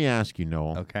 Well, let me ask you,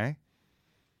 Noel. Okay.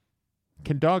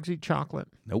 Can dogs eat chocolate?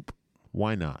 Nope.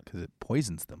 Why not? Because it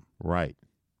poisons them. Right.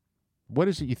 What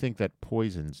is it you think that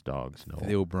poisons dogs, Noel?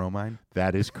 Theobromine.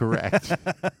 That is correct.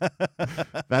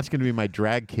 That's going to be my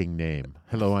drag king name.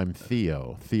 Hello, I'm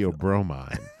Theo.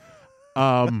 Theobromine.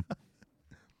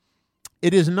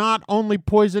 It is not only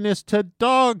poisonous to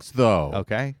dogs, though.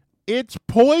 Okay. It's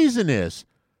poisonous.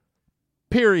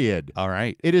 Period. All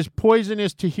right. It is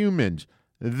poisonous to humans.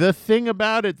 The thing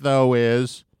about it, though,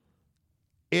 is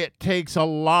it takes a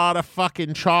lot of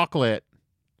fucking chocolate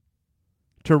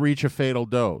to reach a fatal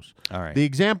dose. All right. The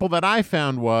example that I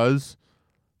found was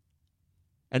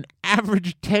an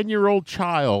average 10-year-old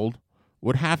child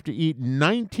would have to eat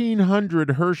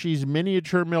 1,900 Hershey's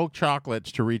miniature milk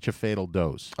chocolates to reach a fatal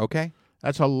dose. Okay.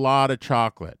 That's a lot of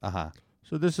chocolate. Uh-huh.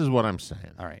 So this is what I'm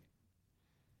saying. All right.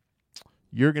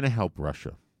 You're going to help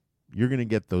Russia. You're going to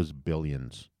get those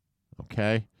billions,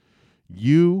 okay?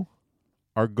 You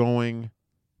are going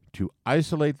to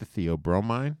isolate the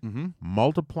theobromine,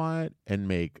 multiply it, and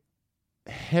make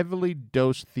heavily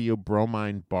dosed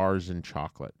theobromine bars and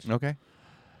chocolates. Okay.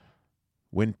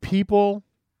 When people,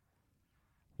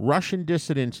 Russian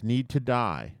dissidents, need to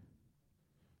die,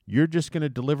 you're just going to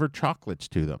deliver chocolates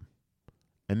to them.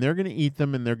 And they're going to eat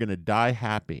them, and they're going to die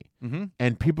happy.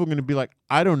 And people are going to be like,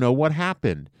 I don't know what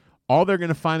happened. All they're going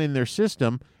to find in their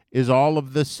system is all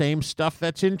of the same stuff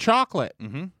that's in chocolate,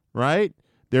 right?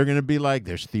 They're going to be like,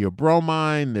 there's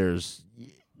theobromine, there's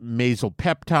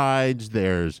mesylpeptides,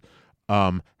 there's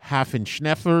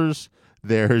Hafen-Schneffers,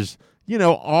 there's,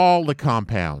 all the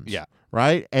compounds,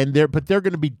 right? And they're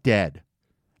going to be dead.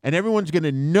 And everyone's going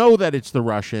to know that it's the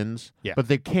Russians, but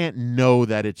they can't know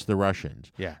that it's the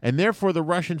Russians. Yeah. And therefore, the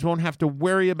Russians won't have to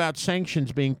worry about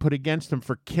sanctions being put against them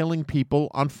for killing people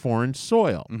on foreign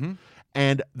soil.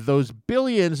 And those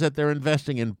billions that they're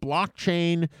investing in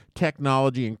blockchain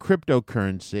technology and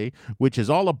cryptocurrency, which is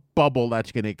all a bubble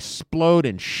that's going to explode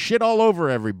and shit all over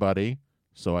everybody,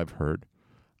 so I've heard,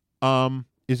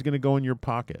 is going to go in your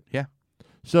pocket. Yeah.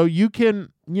 So you can,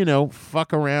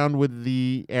 fuck around with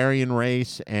the Aryan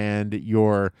race and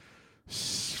your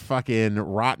fucking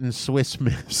rotten Swiss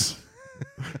Miss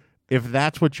if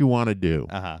that's what you want to do.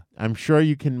 Uh-huh. I'm sure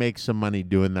you can make some money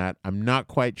doing that. I'm not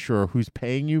quite sure who's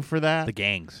paying you for that. The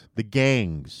gangs. The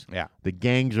gangs. Yeah. The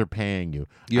gangs are paying you.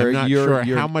 You're- I'm not you're- sure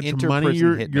you're how an much money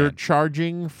interperson you're hitman.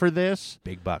 charging for this.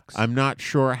 Big bucks. I'm not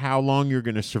sure how long you're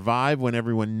going to survive when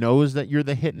everyone knows that you're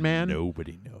the hitman.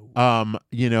 Nobody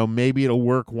knows. Maybe it'll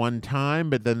work one time,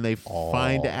 but then they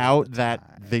find All out the that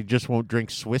time. they just won't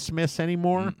drink Swiss Miss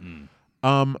anymore. Mm-mm.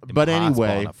 But Impossible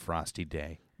anyway, on a frosty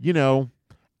day.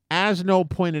 As Noel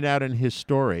pointed out in his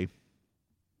story,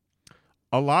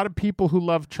 a lot of people who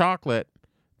love chocolate,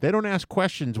 they don't ask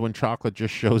questions when chocolate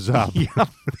just shows up. Yep.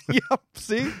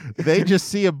 See? They just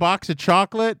see a box of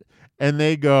chocolate and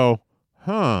they go,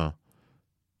 huh.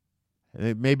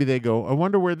 Maybe they go, I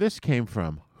wonder where this came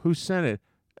from. Who sent it?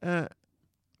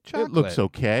 Chocolate. It looks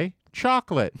okay.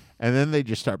 Chocolate. And then they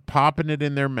just start popping it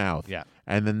in their mouth. Yeah.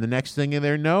 And then the next thing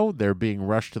they know, they're being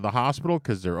rushed to the hospital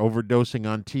because they're overdosing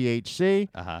on THC.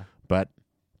 Uh-huh. But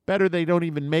better they don't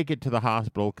even make it to the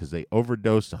hospital because they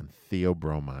overdosed on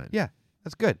theobromine. Yeah,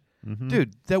 that's good. Mhm.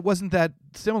 Dude, that wasn't that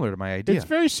similar to my idea. It's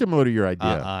very similar to your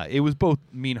idea. It was both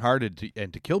mean-hearted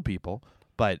and to kill people,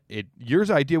 but yours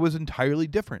idea was entirely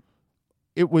different.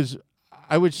 It was,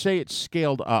 I would say it's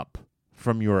scaled up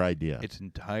from your idea. It's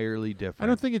entirely different. I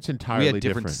don't think it's entirely we had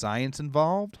different science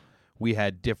involved. We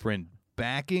had different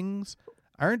backings.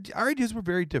 Our ideas were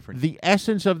very different. The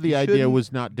essence of the You idea shouldn't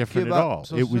was not different give at up all.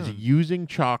 so It was soon. using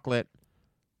chocolate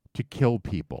to kill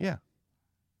people. Yeah.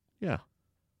 Yeah.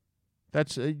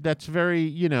 That's very,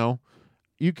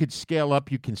 you could scale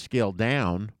up, you can scale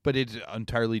down. But it's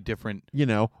entirely different.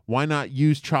 Why not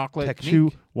use chocolate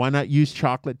Technique. to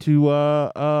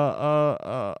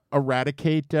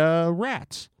eradicate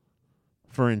rats,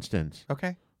 for instance?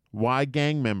 Okay. Why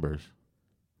gang members?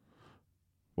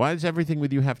 Why does everything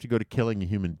with you have to go to killing a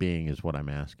human being is what I'm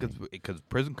asking. Because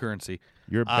prison currency.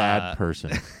 You're a bad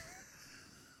person.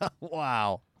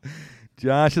 Wow.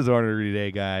 Josh is ornery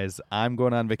today, guys. I'm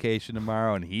going on vacation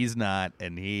tomorrow, and he's not,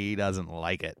 and he doesn't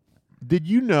like it. Did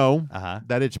you know Uh-huh.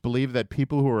 that it's believed that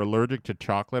people who are allergic to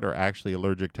chocolate are actually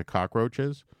allergic to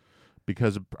cockroaches?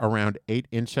 Because around 8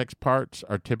 insect parts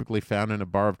are typically found in a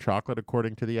bar of chocolate,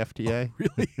 according to the FDA.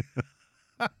 Really?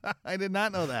 I did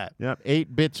not know that. Yep,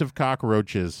 8 bits of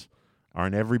cockroaches are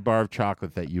in every bar of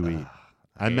chocolate that you eat.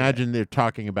 I imagine they're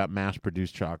talking about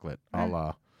mass-produced chocolate, a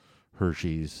la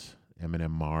Hershey's,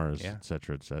 M&M Mars, Yeah. et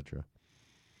cetera, et cetera.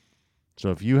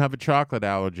 So if you have a chocolate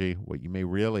allergy, what you may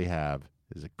really have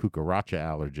is a cucaracha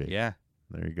allergy. Yeah.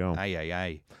 There you go. Ay, ay,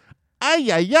 ay.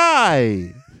 Ay,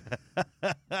 ay,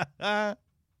 ay.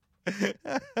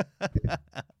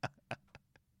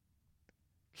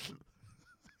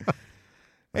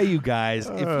 Hey, you guys,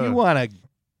 if you want to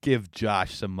give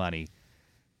Josh some money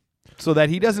so that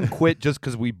he doesn't quit just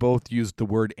because we both used the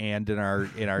word "and" in our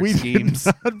We did schemes,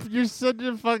 not- You're such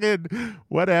a fucking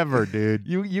whatever, dude.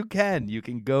 you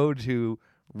can go to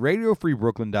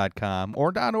radiofreebrooklyn.com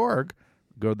or .org.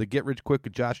 Go to the Get Rich Quick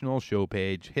with Josh Noel show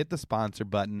page. Hit the sponsor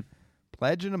button.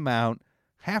 Pledge an amount.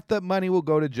 Half that money will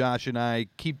go to Josh and I.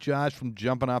 Keep Josh from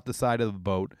jumping off the side of the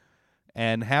boat.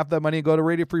 And half that money will go to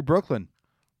Radio Free Brooklyn.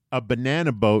 A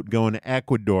banana boat going to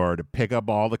Ecuador to pick up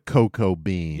all the cocoa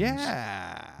beans.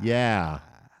 Yeah.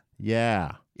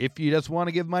 Yeah. If you just want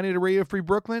to give money to Radio Free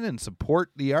Brooklyn and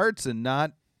support the arts and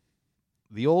not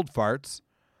the old farts,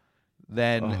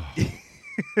 then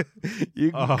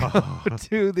you can go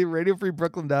to the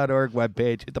radiofreebrooklyn.org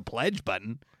webpage, hit the pledge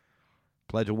button,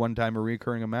 pledge a one-time or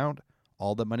recurring amount.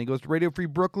 All that money goes to Radio Free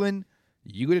Brooklyn.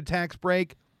 You get a tax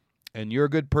break, and you're a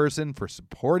good person for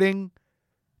supporting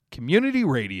community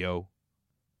radio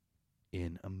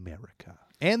in America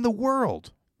and the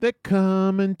world. They're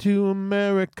coming to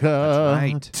America.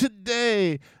 That's right.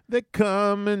 Today. They're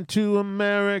coming to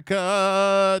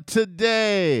America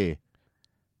today.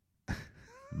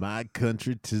 My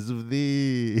country 'tis of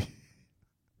thee.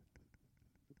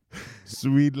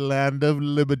 Sweet land of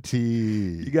liberty.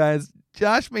 You guys,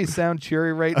 Josh may sound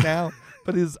cheery right now,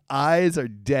 but his eyes are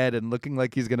dead and looking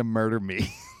like he's going to murder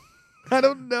me. I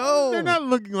don't know. They're not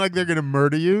looking like they're going to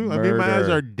murder you. I mean, my eyes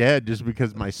Murder. are dead just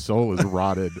because my soul is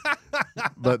rotted.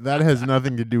 But that has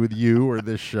nothing to do with you or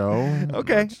this show.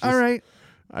 Okay, It's all just- right.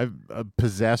 I'm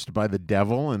possessed by the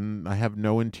devil, and I have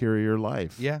no interior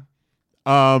life. Yeah.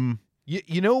 Um.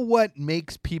 You know what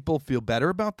makes people feel better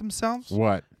about themselves?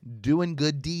 What? Doing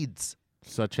good deeds.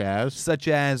 Such as? Such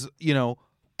as,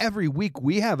 every week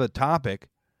we have a topic,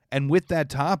 and with that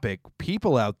topic,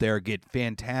 people out there get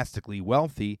fantastically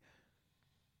wealthy,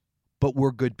 but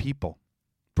we're good people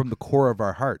from the core of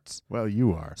our hearts. Well,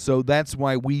 you are. So that's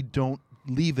why we don't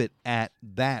leave it at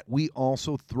that. We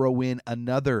also throw in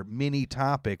another mini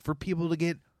topic for people to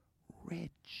get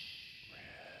rich.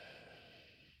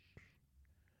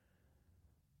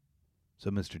 So,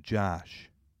 Mr.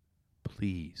 Josh,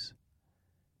 please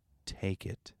take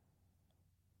it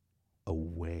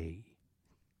away.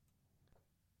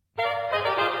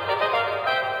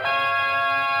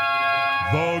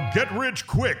 The Get Rich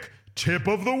Quick Tip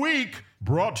of the Week,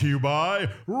 brought to you by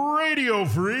Radio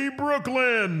Free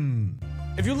Brooklyn.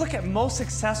 If you look at most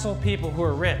successful people who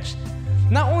are rich,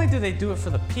 not only do they do it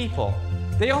for the people,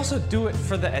 they also do it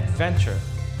for the adventure.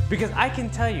 Because I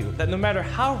can tell you that no matter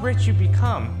how rich you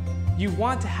become, you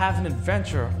want to have an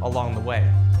adventure along the way.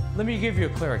 Let me give you a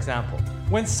clear example.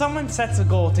 When someone sets a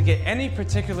goal to get any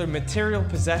particular material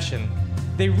possession,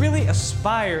 they really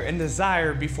aspire and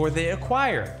desire before they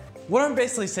acquire. What I'm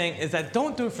basically saying is that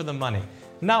don't do it for the money.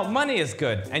 Now, money is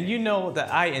good, and you know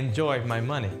that I enjoy my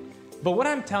money. But what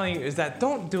I'm telling you is that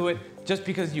don't do it just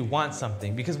because you want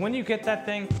something, because when you get that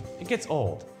thing, it gets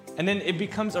old. And then it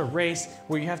becomes a race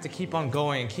where you have to keep on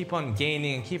going, and keep on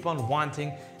gaining, and keep on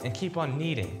wanting, and keep on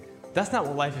needing. That's not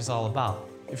what life is all about.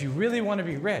 If you really want to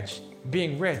be rich,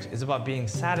 being rich is about being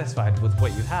satisfied with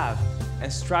what you have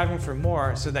and striving for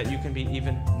more so that you can be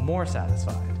even more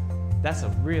satisfied. That's a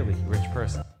really rich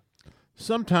person.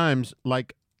 Sometimes,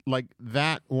 like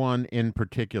that one in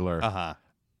particular,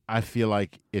 I feel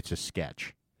like it's a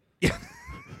sketch.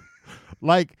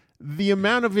 Like the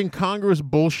amount of incongruous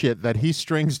bullshit that he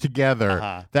strings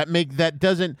together that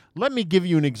doesn't. Let me give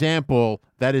you an example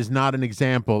that is not an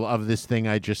example of this thing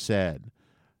I just said.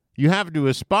 You have to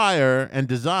aspire and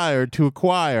desire to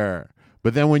acquire,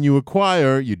 but then when you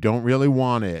acquire, you don't really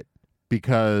want it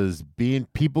because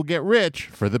people get rich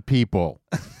for the people.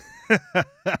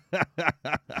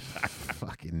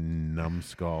 Fucking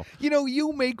numbskull. You know,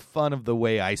 you make fun of the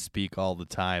way I speak all the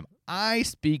time. I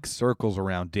speak circles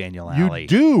around Daniel Alley.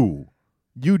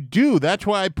 You do. That's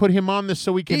why I put him on this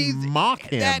so we can mock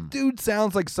him. That dude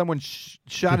sounds like someone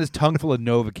shot his tongue full of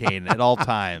Novocaine at all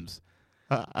times.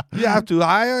 You have to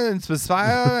hire and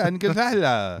aspire and get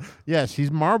that. Yes,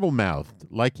 he's marble-mouthed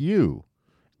like you.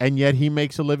 And yet he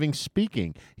makes a living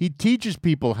speaking. He teaches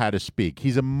people how to speak.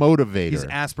 He's a motivator. He's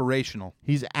aspirational.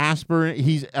 He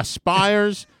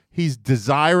aspires. He's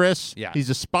desirous. Yeah. He's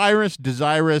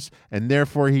desirous, and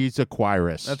therefore he's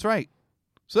acquirous. That's right.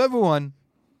 So everyone,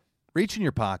 reach in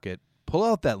your pocket, pull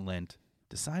out that lint,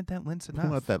 decide that lint's enough.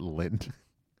 Pull out that lint.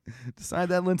 Decide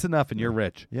that lint's enough and you're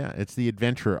rich. Yeah, it's the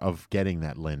adventure of getting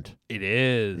that lint. It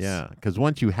is. Yeah, because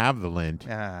once you have the lint,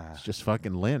 Ah. it's just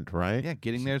fucking lint, right? Yeah,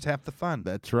 getting there's half the fun.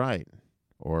 That's right.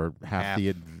 Or half.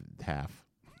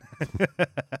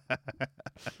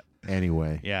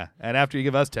 Anyway. Yeah, and after you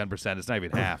give us 10%, it's not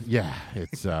even half. Yeah,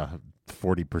 it's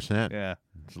 40%. Yeah.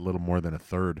 It's a little more than a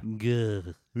third.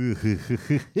 Good. That's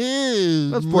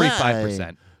That's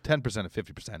 45%. 10% of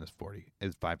 50% is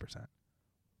 5%.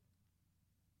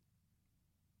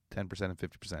 10% and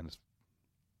 50% is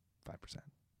 5%.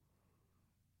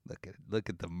 Look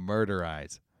at the murder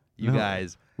eyes. You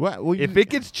guys. What? Well, if it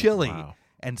gets chilly Wow.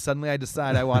 and suddenly I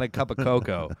decide I want a cup of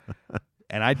cocoa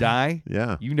and I die,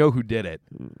 Yeah. you know who did it.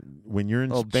 When you're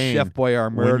in Old Spain, Chef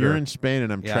Boyar murder. when you're in Spain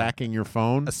and I'm Yeah. tracking your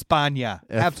phone, España.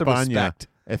 Have some respect.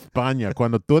 España.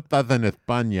 Cuando tú estás en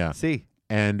España See.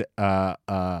 and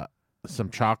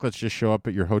some chocolates just show up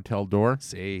at your hotel door,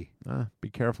 See. be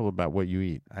careful about what you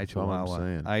eat. I That's all I'm Chihuahua.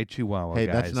 saying. I Chihuahua, Hey,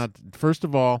 guys. that's not. First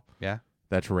of all, Yeah?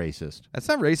 that's racist. That's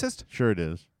not racist. Sure, it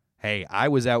is. Hey, I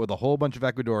was out with a whole bunch of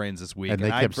Ecuadorians this week, And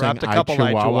and they I kept dropped a saying, couple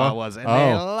 "Ay, of Chihuahua?" Chihuahuas, and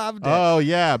they loved it. Oh,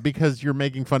 yeah, because you're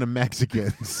making fun of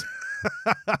Mexicans.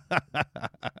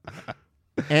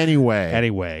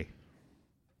 Anyway,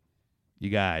 You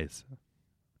guys,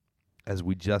 as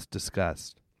we just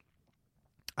discussed,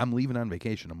 I'm leaving on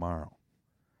vacation tomorrow.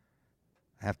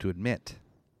 I have to admit,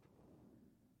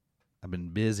 I've been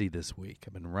busy this week.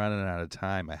 I've been running out of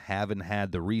time. I haven't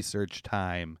had the research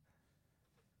time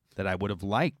that I would have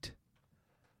liked.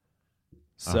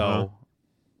 So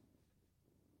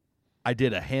I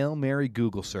did a Hail Mary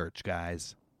Google search,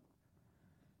 guys.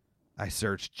 I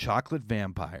searched chocolate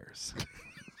vampires.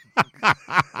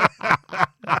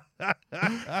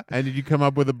 and did you come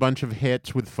up with a bunch of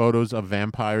hits with photos of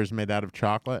vampires made out of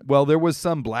chocolate? Well, there was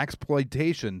some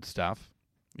blaxploitation stuff,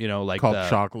 like Called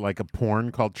chocolate, like a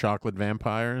porn called Chocolate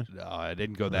Vampires? No, I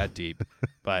didn't go that deep,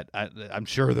 but I'm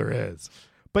sure there is.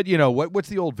 But what's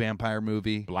the old vampire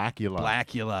movie?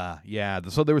 Blackula. Yeah.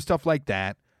 So there was stuff like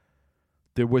that.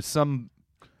 There was some.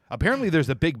 Apparently, there's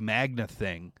a big Magna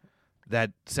thing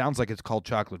that sounds like it's called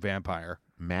Chocolate Vampire.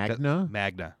 Magna?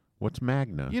 Magna. What's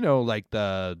Magna? Like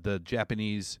the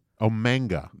Japanese. Oh,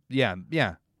 manga. Yeah.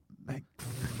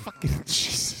 Fucking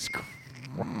Jesus Christ.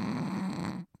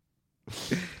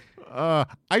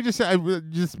 I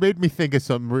just made me think of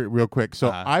something real quick. So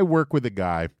I work with a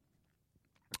guy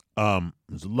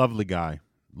He's a lovely guy,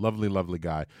 lovely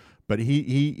guy. But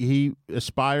he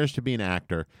aspires to be an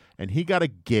actor, and he got a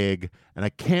gig, and I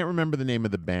can't remember the name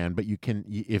of the band, but you can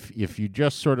if you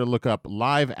just sort of look up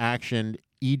live action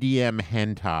EDM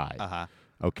hentai,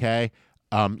 okay,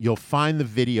 you'll find the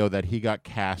video that he got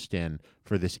cast in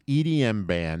for this EDM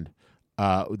band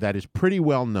that is pretty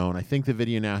well known. I think the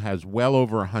video now has well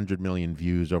over 100 million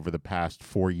views over the past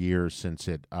 4 years since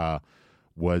it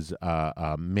was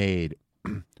made.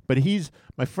 But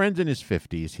my friend's in his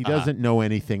 50s. He doesn't know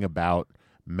anything about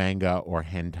manga or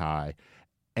hentai.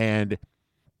 And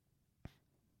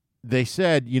they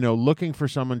said, looking for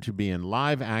someone to be in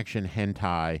live action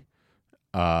hentai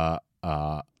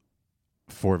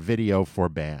for video for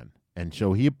band. And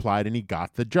so he applied and he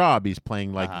got the job. He's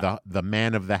playing like the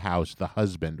man of the house, the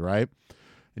husband, right?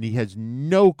 And he has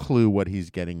no clue what he's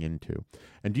getting into.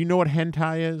 And do you know what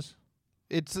hentai is?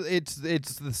 It's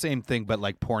the same thing, but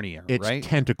like pornier, It's right?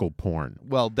 tentacle porn.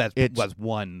 Well, that was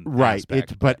one Right.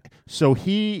 aspect. So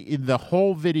in the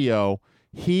whole video,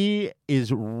 he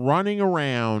is running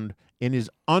around in his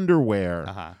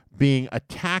underwear, being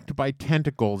attacked by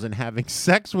tentacles and having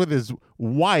sex with his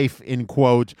wife, in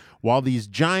quotes, while these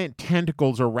giant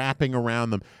tentacles are wrapping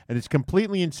around them. And it's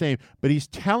completely insane. But he's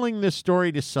telling this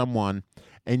story to someone,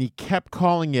 and he kept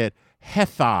calling it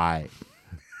hentai.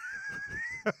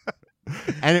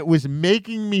 And it was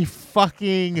making me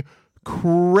fucking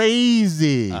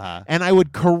crazy. And I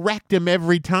would correct him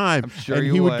every time. I'm sure and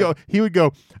you he would. He would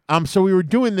go, so we were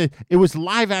doing it was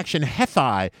live action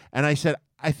hentai. And I said,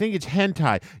 I think it's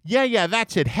hentai. Yeah,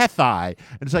 that's it, hentai.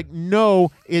 And it's like,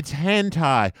 no, it's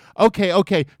hentai.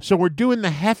 Okay, so we're doing the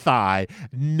hentai.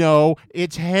 No,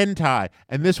 it's hentai.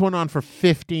 And this went on for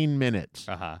 15 minutes.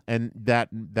 And that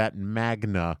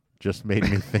magna just made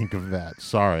me think of that.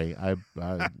 Sorry,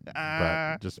 but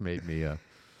it just made me.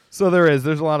 So there's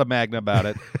a lot of magna about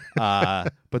it,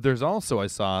 but there's also, I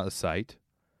saw a site,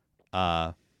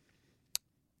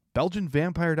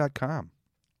 BelgianVampire.com,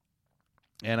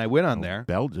 and I went on there.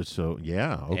 Belgium. So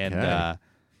yeah, okay. And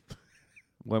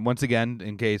once again,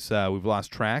 in case we've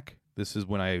lost track, this is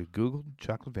when I Googled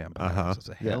chocolate vampire. So it's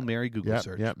a Hail Mary Google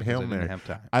search. Yep, because Hail I didn't Mary. have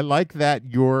time. I like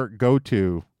that your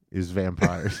go-to is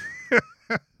vampires.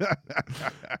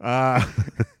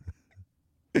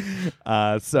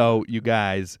 So you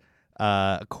guys,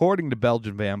 according to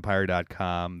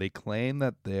BelgianVampire.com, they claim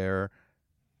that there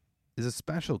is a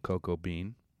special cocoa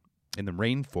bean in the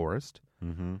rainforest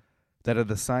that are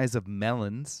the size of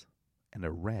melons and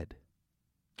are red.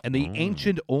 And the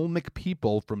ancient Olmec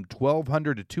people from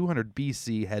 1200 to 200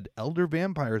 BC had elder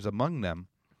vampires among them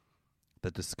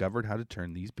that discovered how to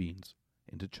turn these beans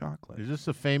into chocolate. Is this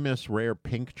a famous rare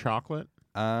pink chocolate?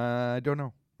 I don't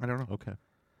know. Okay.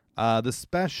 The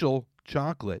special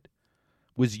chocolate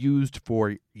was used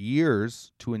for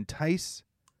years to entice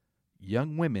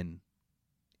young women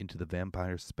into the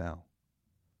vampire spell.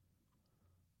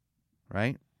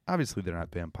 Right? Obviously, they're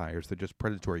not vampires. They're just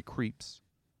predatory creeps.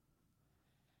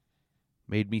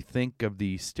 Made me think of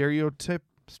the stereotype.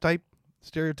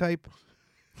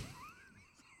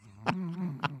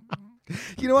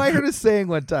 I heard a saying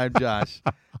one time, Josh,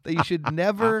 that you should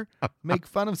never make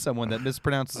fun of someone that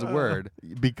mispronounces a word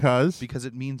Because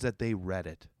it means that they read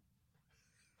it,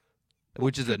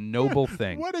 which is a noble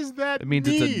thing. What does that It means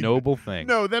mean? it's a noble thing.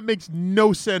 No, that makes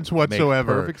no sense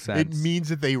whatsoever. perfect sense. It means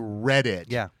that they read it.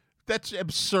 Yeah. That's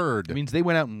absurd. It means they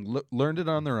went out and learned it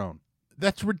on their own.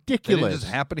 That's They ridiculous. didn't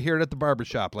just happen to hear it at the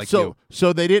barbershop like you.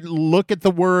 So they didn't look at the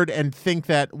word and think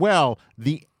that, well,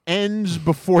 the N's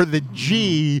before the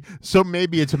G, so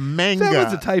maybe it's manga. That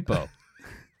was a typo.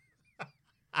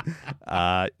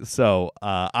 So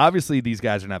obviously these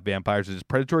guys are not vampires. They're just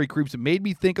predatory creeps. It made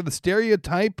me think of the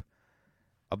stereotype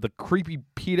of the creepy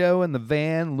pedo in the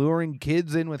van luring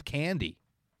kids in with candy.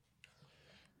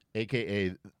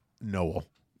 AKA Noel.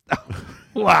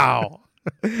 Wow.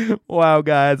 Wow,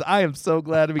 guys. I am so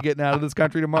glad to be getting out of this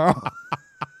country tomorrow.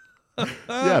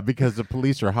 Yeah, because the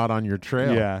police are hot on your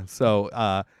trail. Yeah.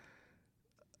 So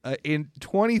in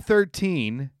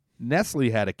 2013, Nestle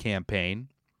had a campaign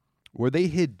where they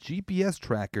hid GPS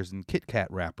trackers in Kit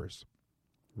Kat wrappers.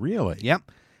 Really?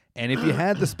 Yep. And if you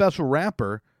had the special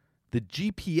wrapper, the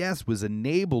GPS was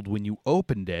enabled when you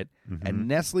opened it, and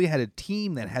Nestle had a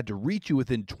team that had to reach you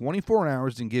within 24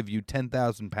 hours and give you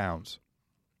 10,000 pounds.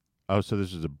 Oh, so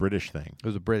this is a British thing. It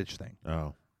was a British thing.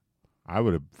 Oh. I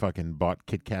would have fucking bought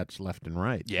Kit Kats left and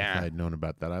right Yeah. if I had known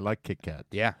about that. I like Kit Kat.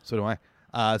 Yeah, so do I.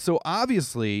 So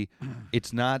obviously,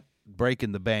 it's not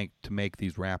breaking the bank to make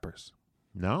these wrappers.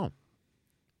 No.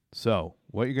 So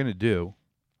what you're going to do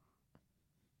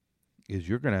is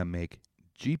you're going to make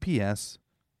GPS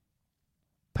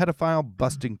pedophile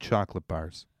busting chocolate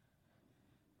bars.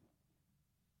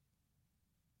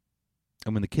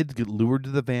 And when the kids get lured to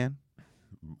the van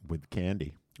With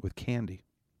candy. with candy,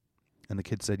 and the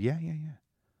kids said, yeah,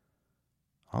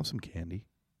 I'll have some candy,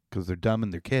 because they're dumb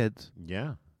and they're kids.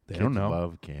 Yeah. They Kids don't know.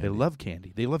 love candy. They love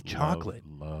candy. They love chocolate.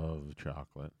 Love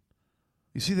chocolate.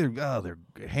 You see their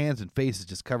hands and faces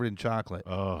just covered in chocolate.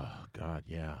 Oh, God,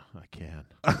 yeah, I can.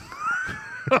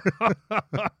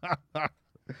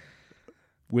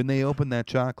 When they open that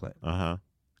chocolate, Uh-huh.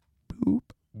 boop,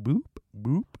 boop,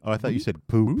 boop. Oh, I thought you said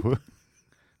poop.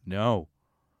 No.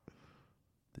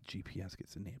 The GPS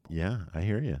gets enabled. Yeah, I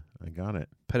hear you. I got it.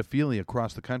 Pedophilia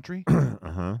across the country,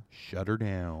 Uh-huh. shut her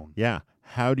down. Yeah.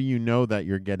 How do you know that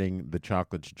you're getting the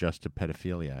chocolates just to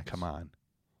pedophiliacs? Come on.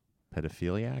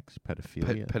 Pedophiliacs?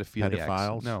 Pedophilia? Pedophiliacs.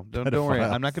 Pedophiles? No, don't worry.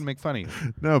 I'm not going to make fun of you.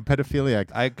 No,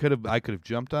 pedophiliacs. I could have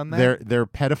jumped on that. They're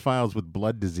pedophiles with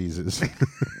blood diseases.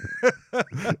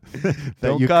 that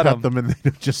Don't you cut cut 'em. them and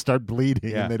they just start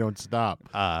bleeding Yeah. and they don't stop.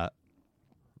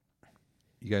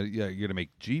 You're gonna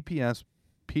make GPS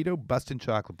pedo busting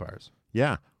chocolate bars.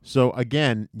 Yeah. So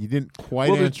again, you didn't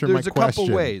quite Well, answer there's my a question.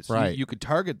 couple ways. Right. You could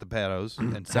target the pedos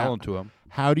and sell them to them.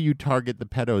 How do you target the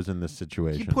pedos in this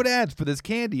situation? You put ads for this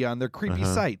candy on their creepy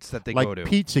sites that they like go to.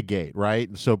 Pizzagate,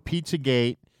 right? So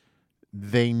Pizzagate,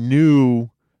 they knew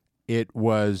it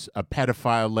was a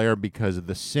pedophile lair because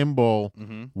the symbol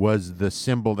Mm-hmm. was the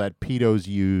symbol that pedos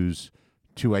use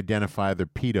to identify their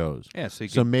pedos. Yeah, so you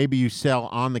So could- maybe you sell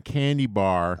on the candy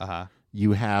bar, Uh-huh.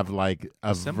 you have like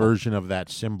a symbol. version of that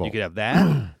symbol. You could have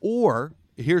that, or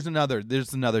there's another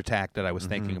tack that I was Mm-hmm.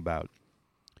 thinking about.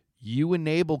 You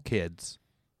enable kids.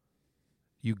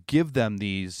 You give them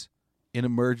these in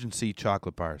emergency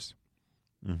chocolate bars,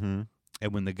 Mm-hmm.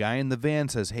 and when the guy in the van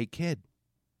says, "Hey kid,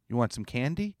 you want some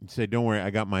candy?" You say, don't worry, I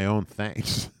got my own,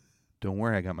 thanks. Don't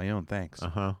worry, I got my own. Thanks.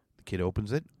 Uh-huh. The kid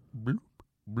opens it. Bloop,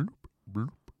 bloop, bloop,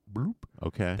 bloop.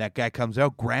 Okay. That guy comes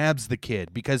out, grabs the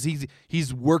kid because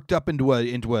he's worked up into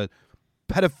a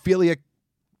pedophilic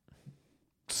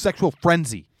sexual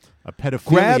frenzy. A pedophiliac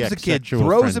Grabs the kid, sexual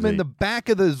throws him frenzy. in the back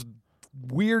of this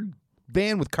weird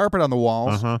van with carpet on the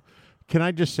walls, Uh-huh. Can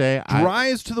I just say,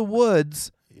 drives to the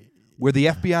woods where the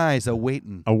FBI is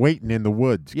awaiting. waiting in the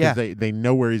woods Yeah. because they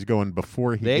know where he's going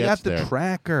before he They gets got the there.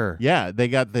 tracker. Yeah, they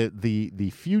got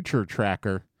the future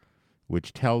tracker,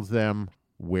 which tells them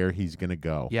where he's going to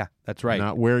go. Yeah, that's right.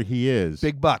 Not where he is,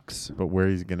 Big bucks. but where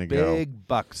he's going to go. Big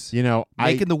bucks. You know,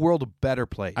 Making the world a better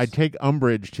place. I take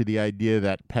umbrage to the idea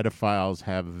that pedophiles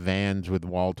have vans with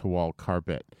wall-to-wall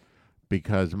carpet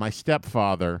because my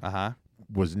stepfather Uh-huh.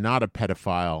 was not a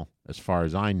pedophile as far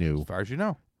as I knew. As far as you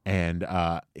know. And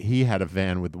he had a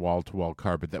van with wall-to-wall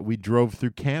carpet that we drove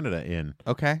through Canada in,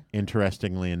 Okay.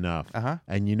 interestingly enough. Uh-huh.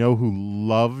 And you know who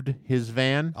loved his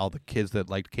van? All the kids that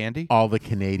liked candy. All the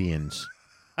Canadians.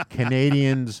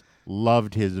 Canadians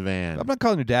loved his van. I'm not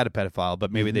calling your dad a pedophile,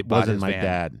 but maybe they It bought wasn't his my van.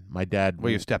 dad. My dad. Well,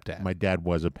 your stepdad. My dad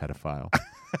was a pedophile.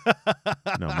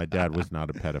 No, my dad was not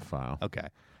a pedophile. Okay.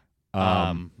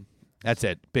 Um, That's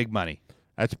it. Big money.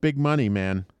 That's big money,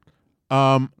 man.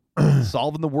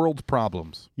 Solving the world's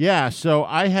problems. Yeah, so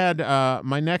I had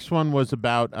my next one was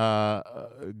about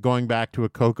going back to a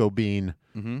cocoa bean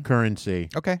currency,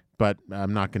 Okay. but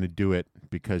I'm not going to do it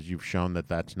because you've shown that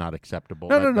that's not acceptable.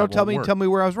 No, That- no. that Tell won't me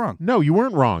work. where I was wrong. No, you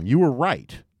weren't wrong. You were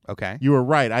right. Okay. You were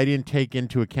right. I didn't take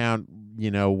into account,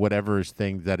 whatever's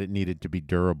things that it needed to be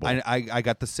durable. I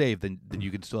got the save. Then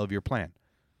you can still have your plan.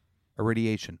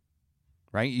 Irradiation.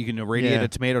 Right? You can irradiate Yeah. a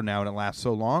tomato now and it lasts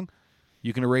so long.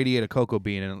 You can irradiate a cocoa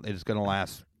bean and it's going to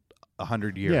last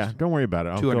 100 years. Yeah, don't worry about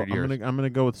it. 200 years. I'm gonna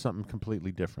go with something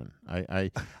completely different.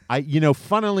 I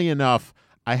funnily enough,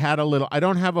 I had a little. I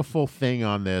don't have a full thing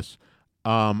on this,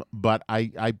 but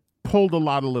I pulled a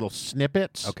lot of little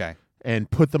snippets. Okay. And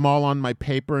put them all on my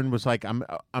paper and was like, I'm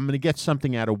gonna get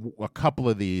something out of a couple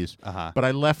of these. Uh-huh. But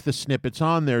I left the snippets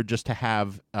on there just to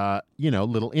have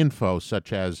little info,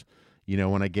 such as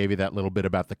when I gave you that little bit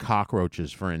about the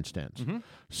cockroaches, for instance. Mm-hmm.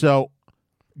 So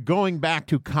going back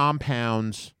to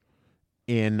compounds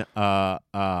in chocolate,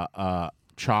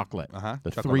 Uh-huh.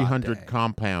 the Chocolate. 300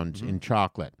 compounds in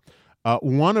chocolate.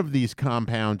 One of these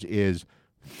compounds is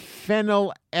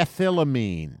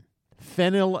phenylethylamine.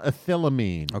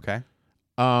 Phenylethylamine, Okay.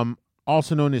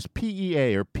 also known as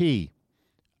PEA or P.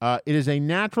 It is a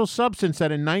natural substance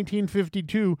that in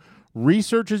 1952,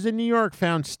 researchers in New York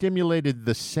found stimulated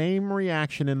the same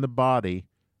reaction in the body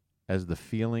as the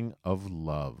feeling of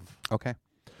love. Okay.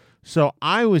 So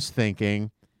I was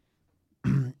thinking,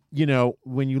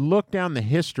 when you look down the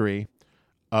history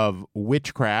of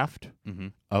witchcraft, Mm-hmm.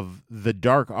 of the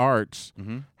dark arts,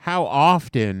 Mm-hmm. how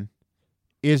often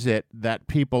is it that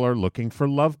people are looking for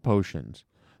love potions?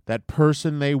 That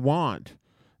person they want,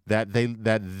 that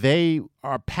they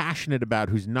are passionate about,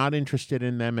 who's not interested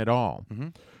in them at all,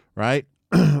 right?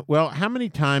 Well, how many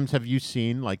times have you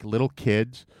seen like little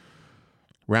kids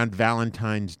around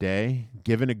Valentine's Day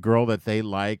giving a girl that they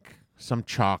like some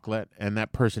chocolate, and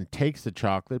that person takes the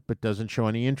chocolate but doesn't show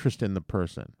any interest in the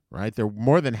person, right? They're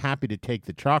more than happy to take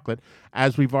the chocolate.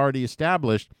 As we've already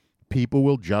established, people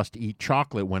will just eat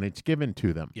chocolate when it's given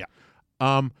to them. Yeah.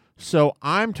 So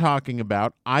I'm talking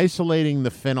about isolating the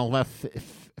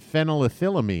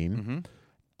phenylethylamine,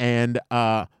 and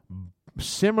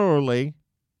similarly,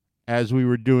 as we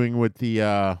were doing with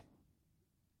the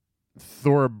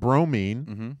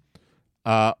thorabromine,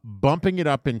 bumping it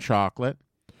up in chocolate,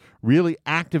 really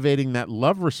activating that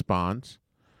love response,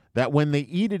 that when they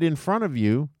eat it in front of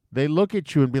you, they look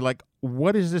at you and be like,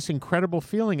 what is this incredible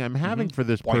feeling I'm having for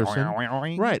this person?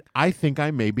 Right. I think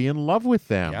I may be in love with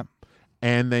them. Yep.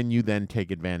 And then you then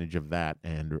take advantage of that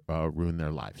and ruin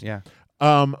their lives. Yeah.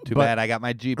 Too bad I got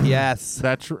my GPS.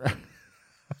 That's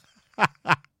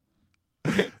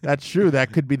that's true.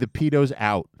 That could be the pedos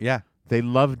out. Yeah. They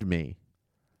loved me.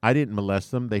 I didn't molest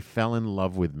them. They fell in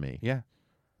love with me. Yeah.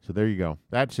 So there you go.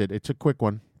 That's it. It's a quick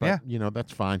one. But, Yeah. you know,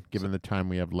 that's fine, given the time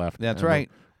we have left. That's And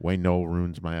right. the way Noel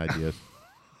ruins my ideas.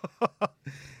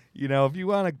 You know, if you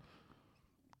want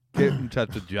to get in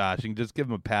touch with Josh, you can just give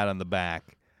him a pat on the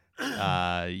back.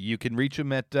 You can reach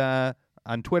him at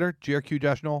on Twitter, GRQ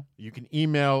Josh Noel. You can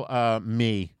email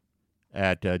me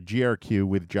at grq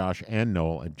with Josh and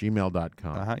Noel at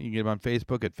gmail.com. You can get him on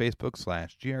Facebook at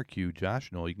Facebook.com/GRQ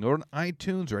Josh Noel. You can go on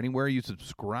iTunes or anywhere you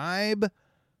subscribe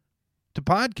to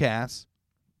podcasts.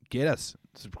 Get us.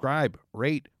 Subscribe,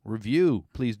 rate, review.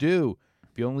 Please do.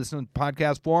 If you don't listen in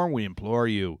podcast form, we implore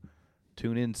you.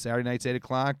 Tune in Saturday nights, 8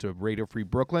 o'clock to Radio Free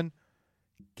Brooklyn.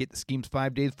 Get the schemes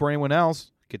 5 days before anyone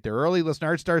else. Get there early. Listen to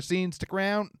Art Star Scene. Stick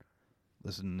around.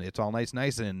 Listen, it's all nice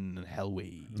and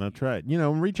Hellway. That's right. You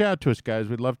know, reach out to us, guys.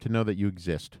 We'd love to know that you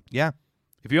exist. Yeah.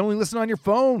 If you only listen on your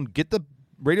phone, get the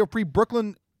Radio Free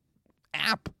Brooklyn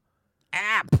app.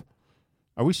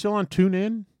 Are we still on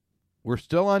TuneIn? We're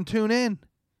still on TuneIn.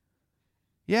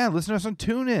 Yeah, listen to us on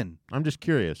TuneIn. I'm just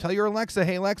curious. Tell your Alexa,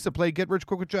 hey, Alexa, play Get Rich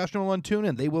Quick with Josh Noel on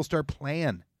TuneIn. They will start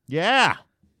playing. Yeah.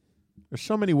 There's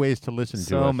so many ways to listen to us.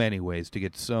 So many ways to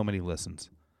get so many listens.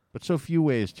 But so few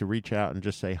ways to reach out and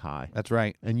just say hi. That's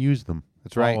right. And use them.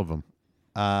 That's right. All of them.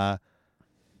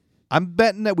 I'm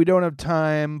betting that we don't have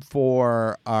time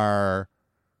for our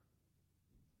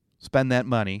spend that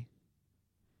money.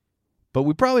 But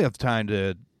we probably have time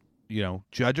to,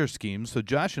 judge our schemes. So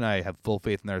Josh and I have full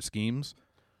faith in our schemes.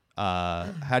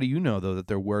 How do you know, though, that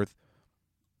they're worth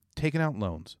taking out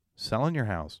loans, selling your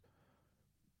house,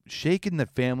 shaking the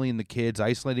family and the kids,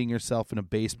 isolating yourself in a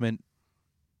basement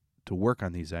to work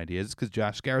on these ideas? Because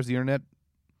Josh scours the internet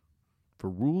for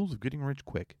rules of getting rich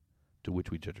quick, to which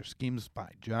we judge our schemes by.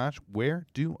 Josh, where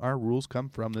do our rules come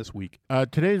from this week?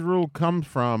 Today's rule comes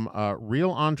from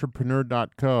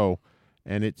realeNtrepreneur.co,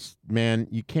 and it's, man,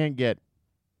 you can't get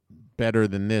better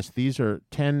than this. These are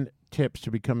 10 tips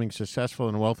to becoming successful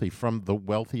and wealthy from the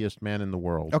wealthiest man in the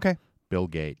world. Okay. Bill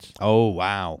Gates. Oh,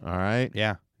 wow. All right?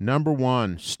 Yeah. Number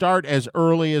 1, start as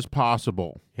early as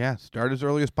possible. Yeah, start as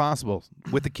early as possible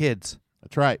with the kids.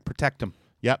 That's right. Protect them.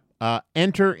 Yep.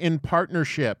 Enter in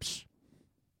partnerships.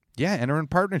 Yeah, enter in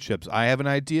partnerships. I have an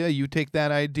idea. You take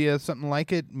that idea, something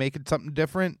like it, make it something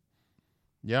different.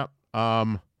 Yep.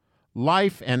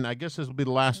 Life, and I guess this will be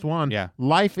the last one. Yeah.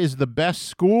 Life is the best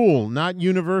school, not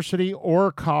university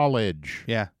or college.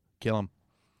 Yeah, kill them.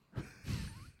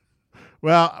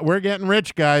 Well, we're getting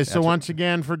rich, guys. That's so right. once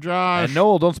again, for Josh. And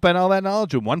Noel, don't spend all that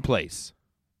knowledge in one place.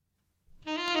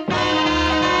 Laying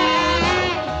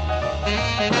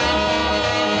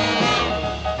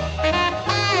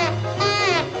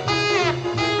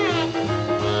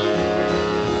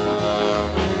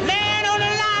on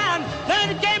the line, playing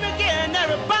the game again.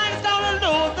 Everybody's gonna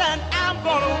lose, and I'm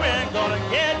gonna win. Gonna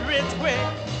get rich quick.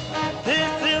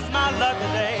 This is my lucky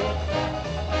day.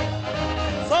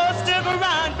 So stick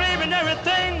around, baby, and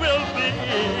everything will be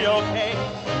okay.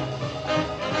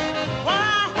 Well,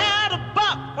 I had a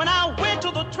buck when I went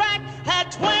to the track.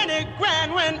 Had 20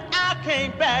 grand when I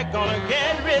came back. Gonna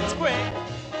get rich quick.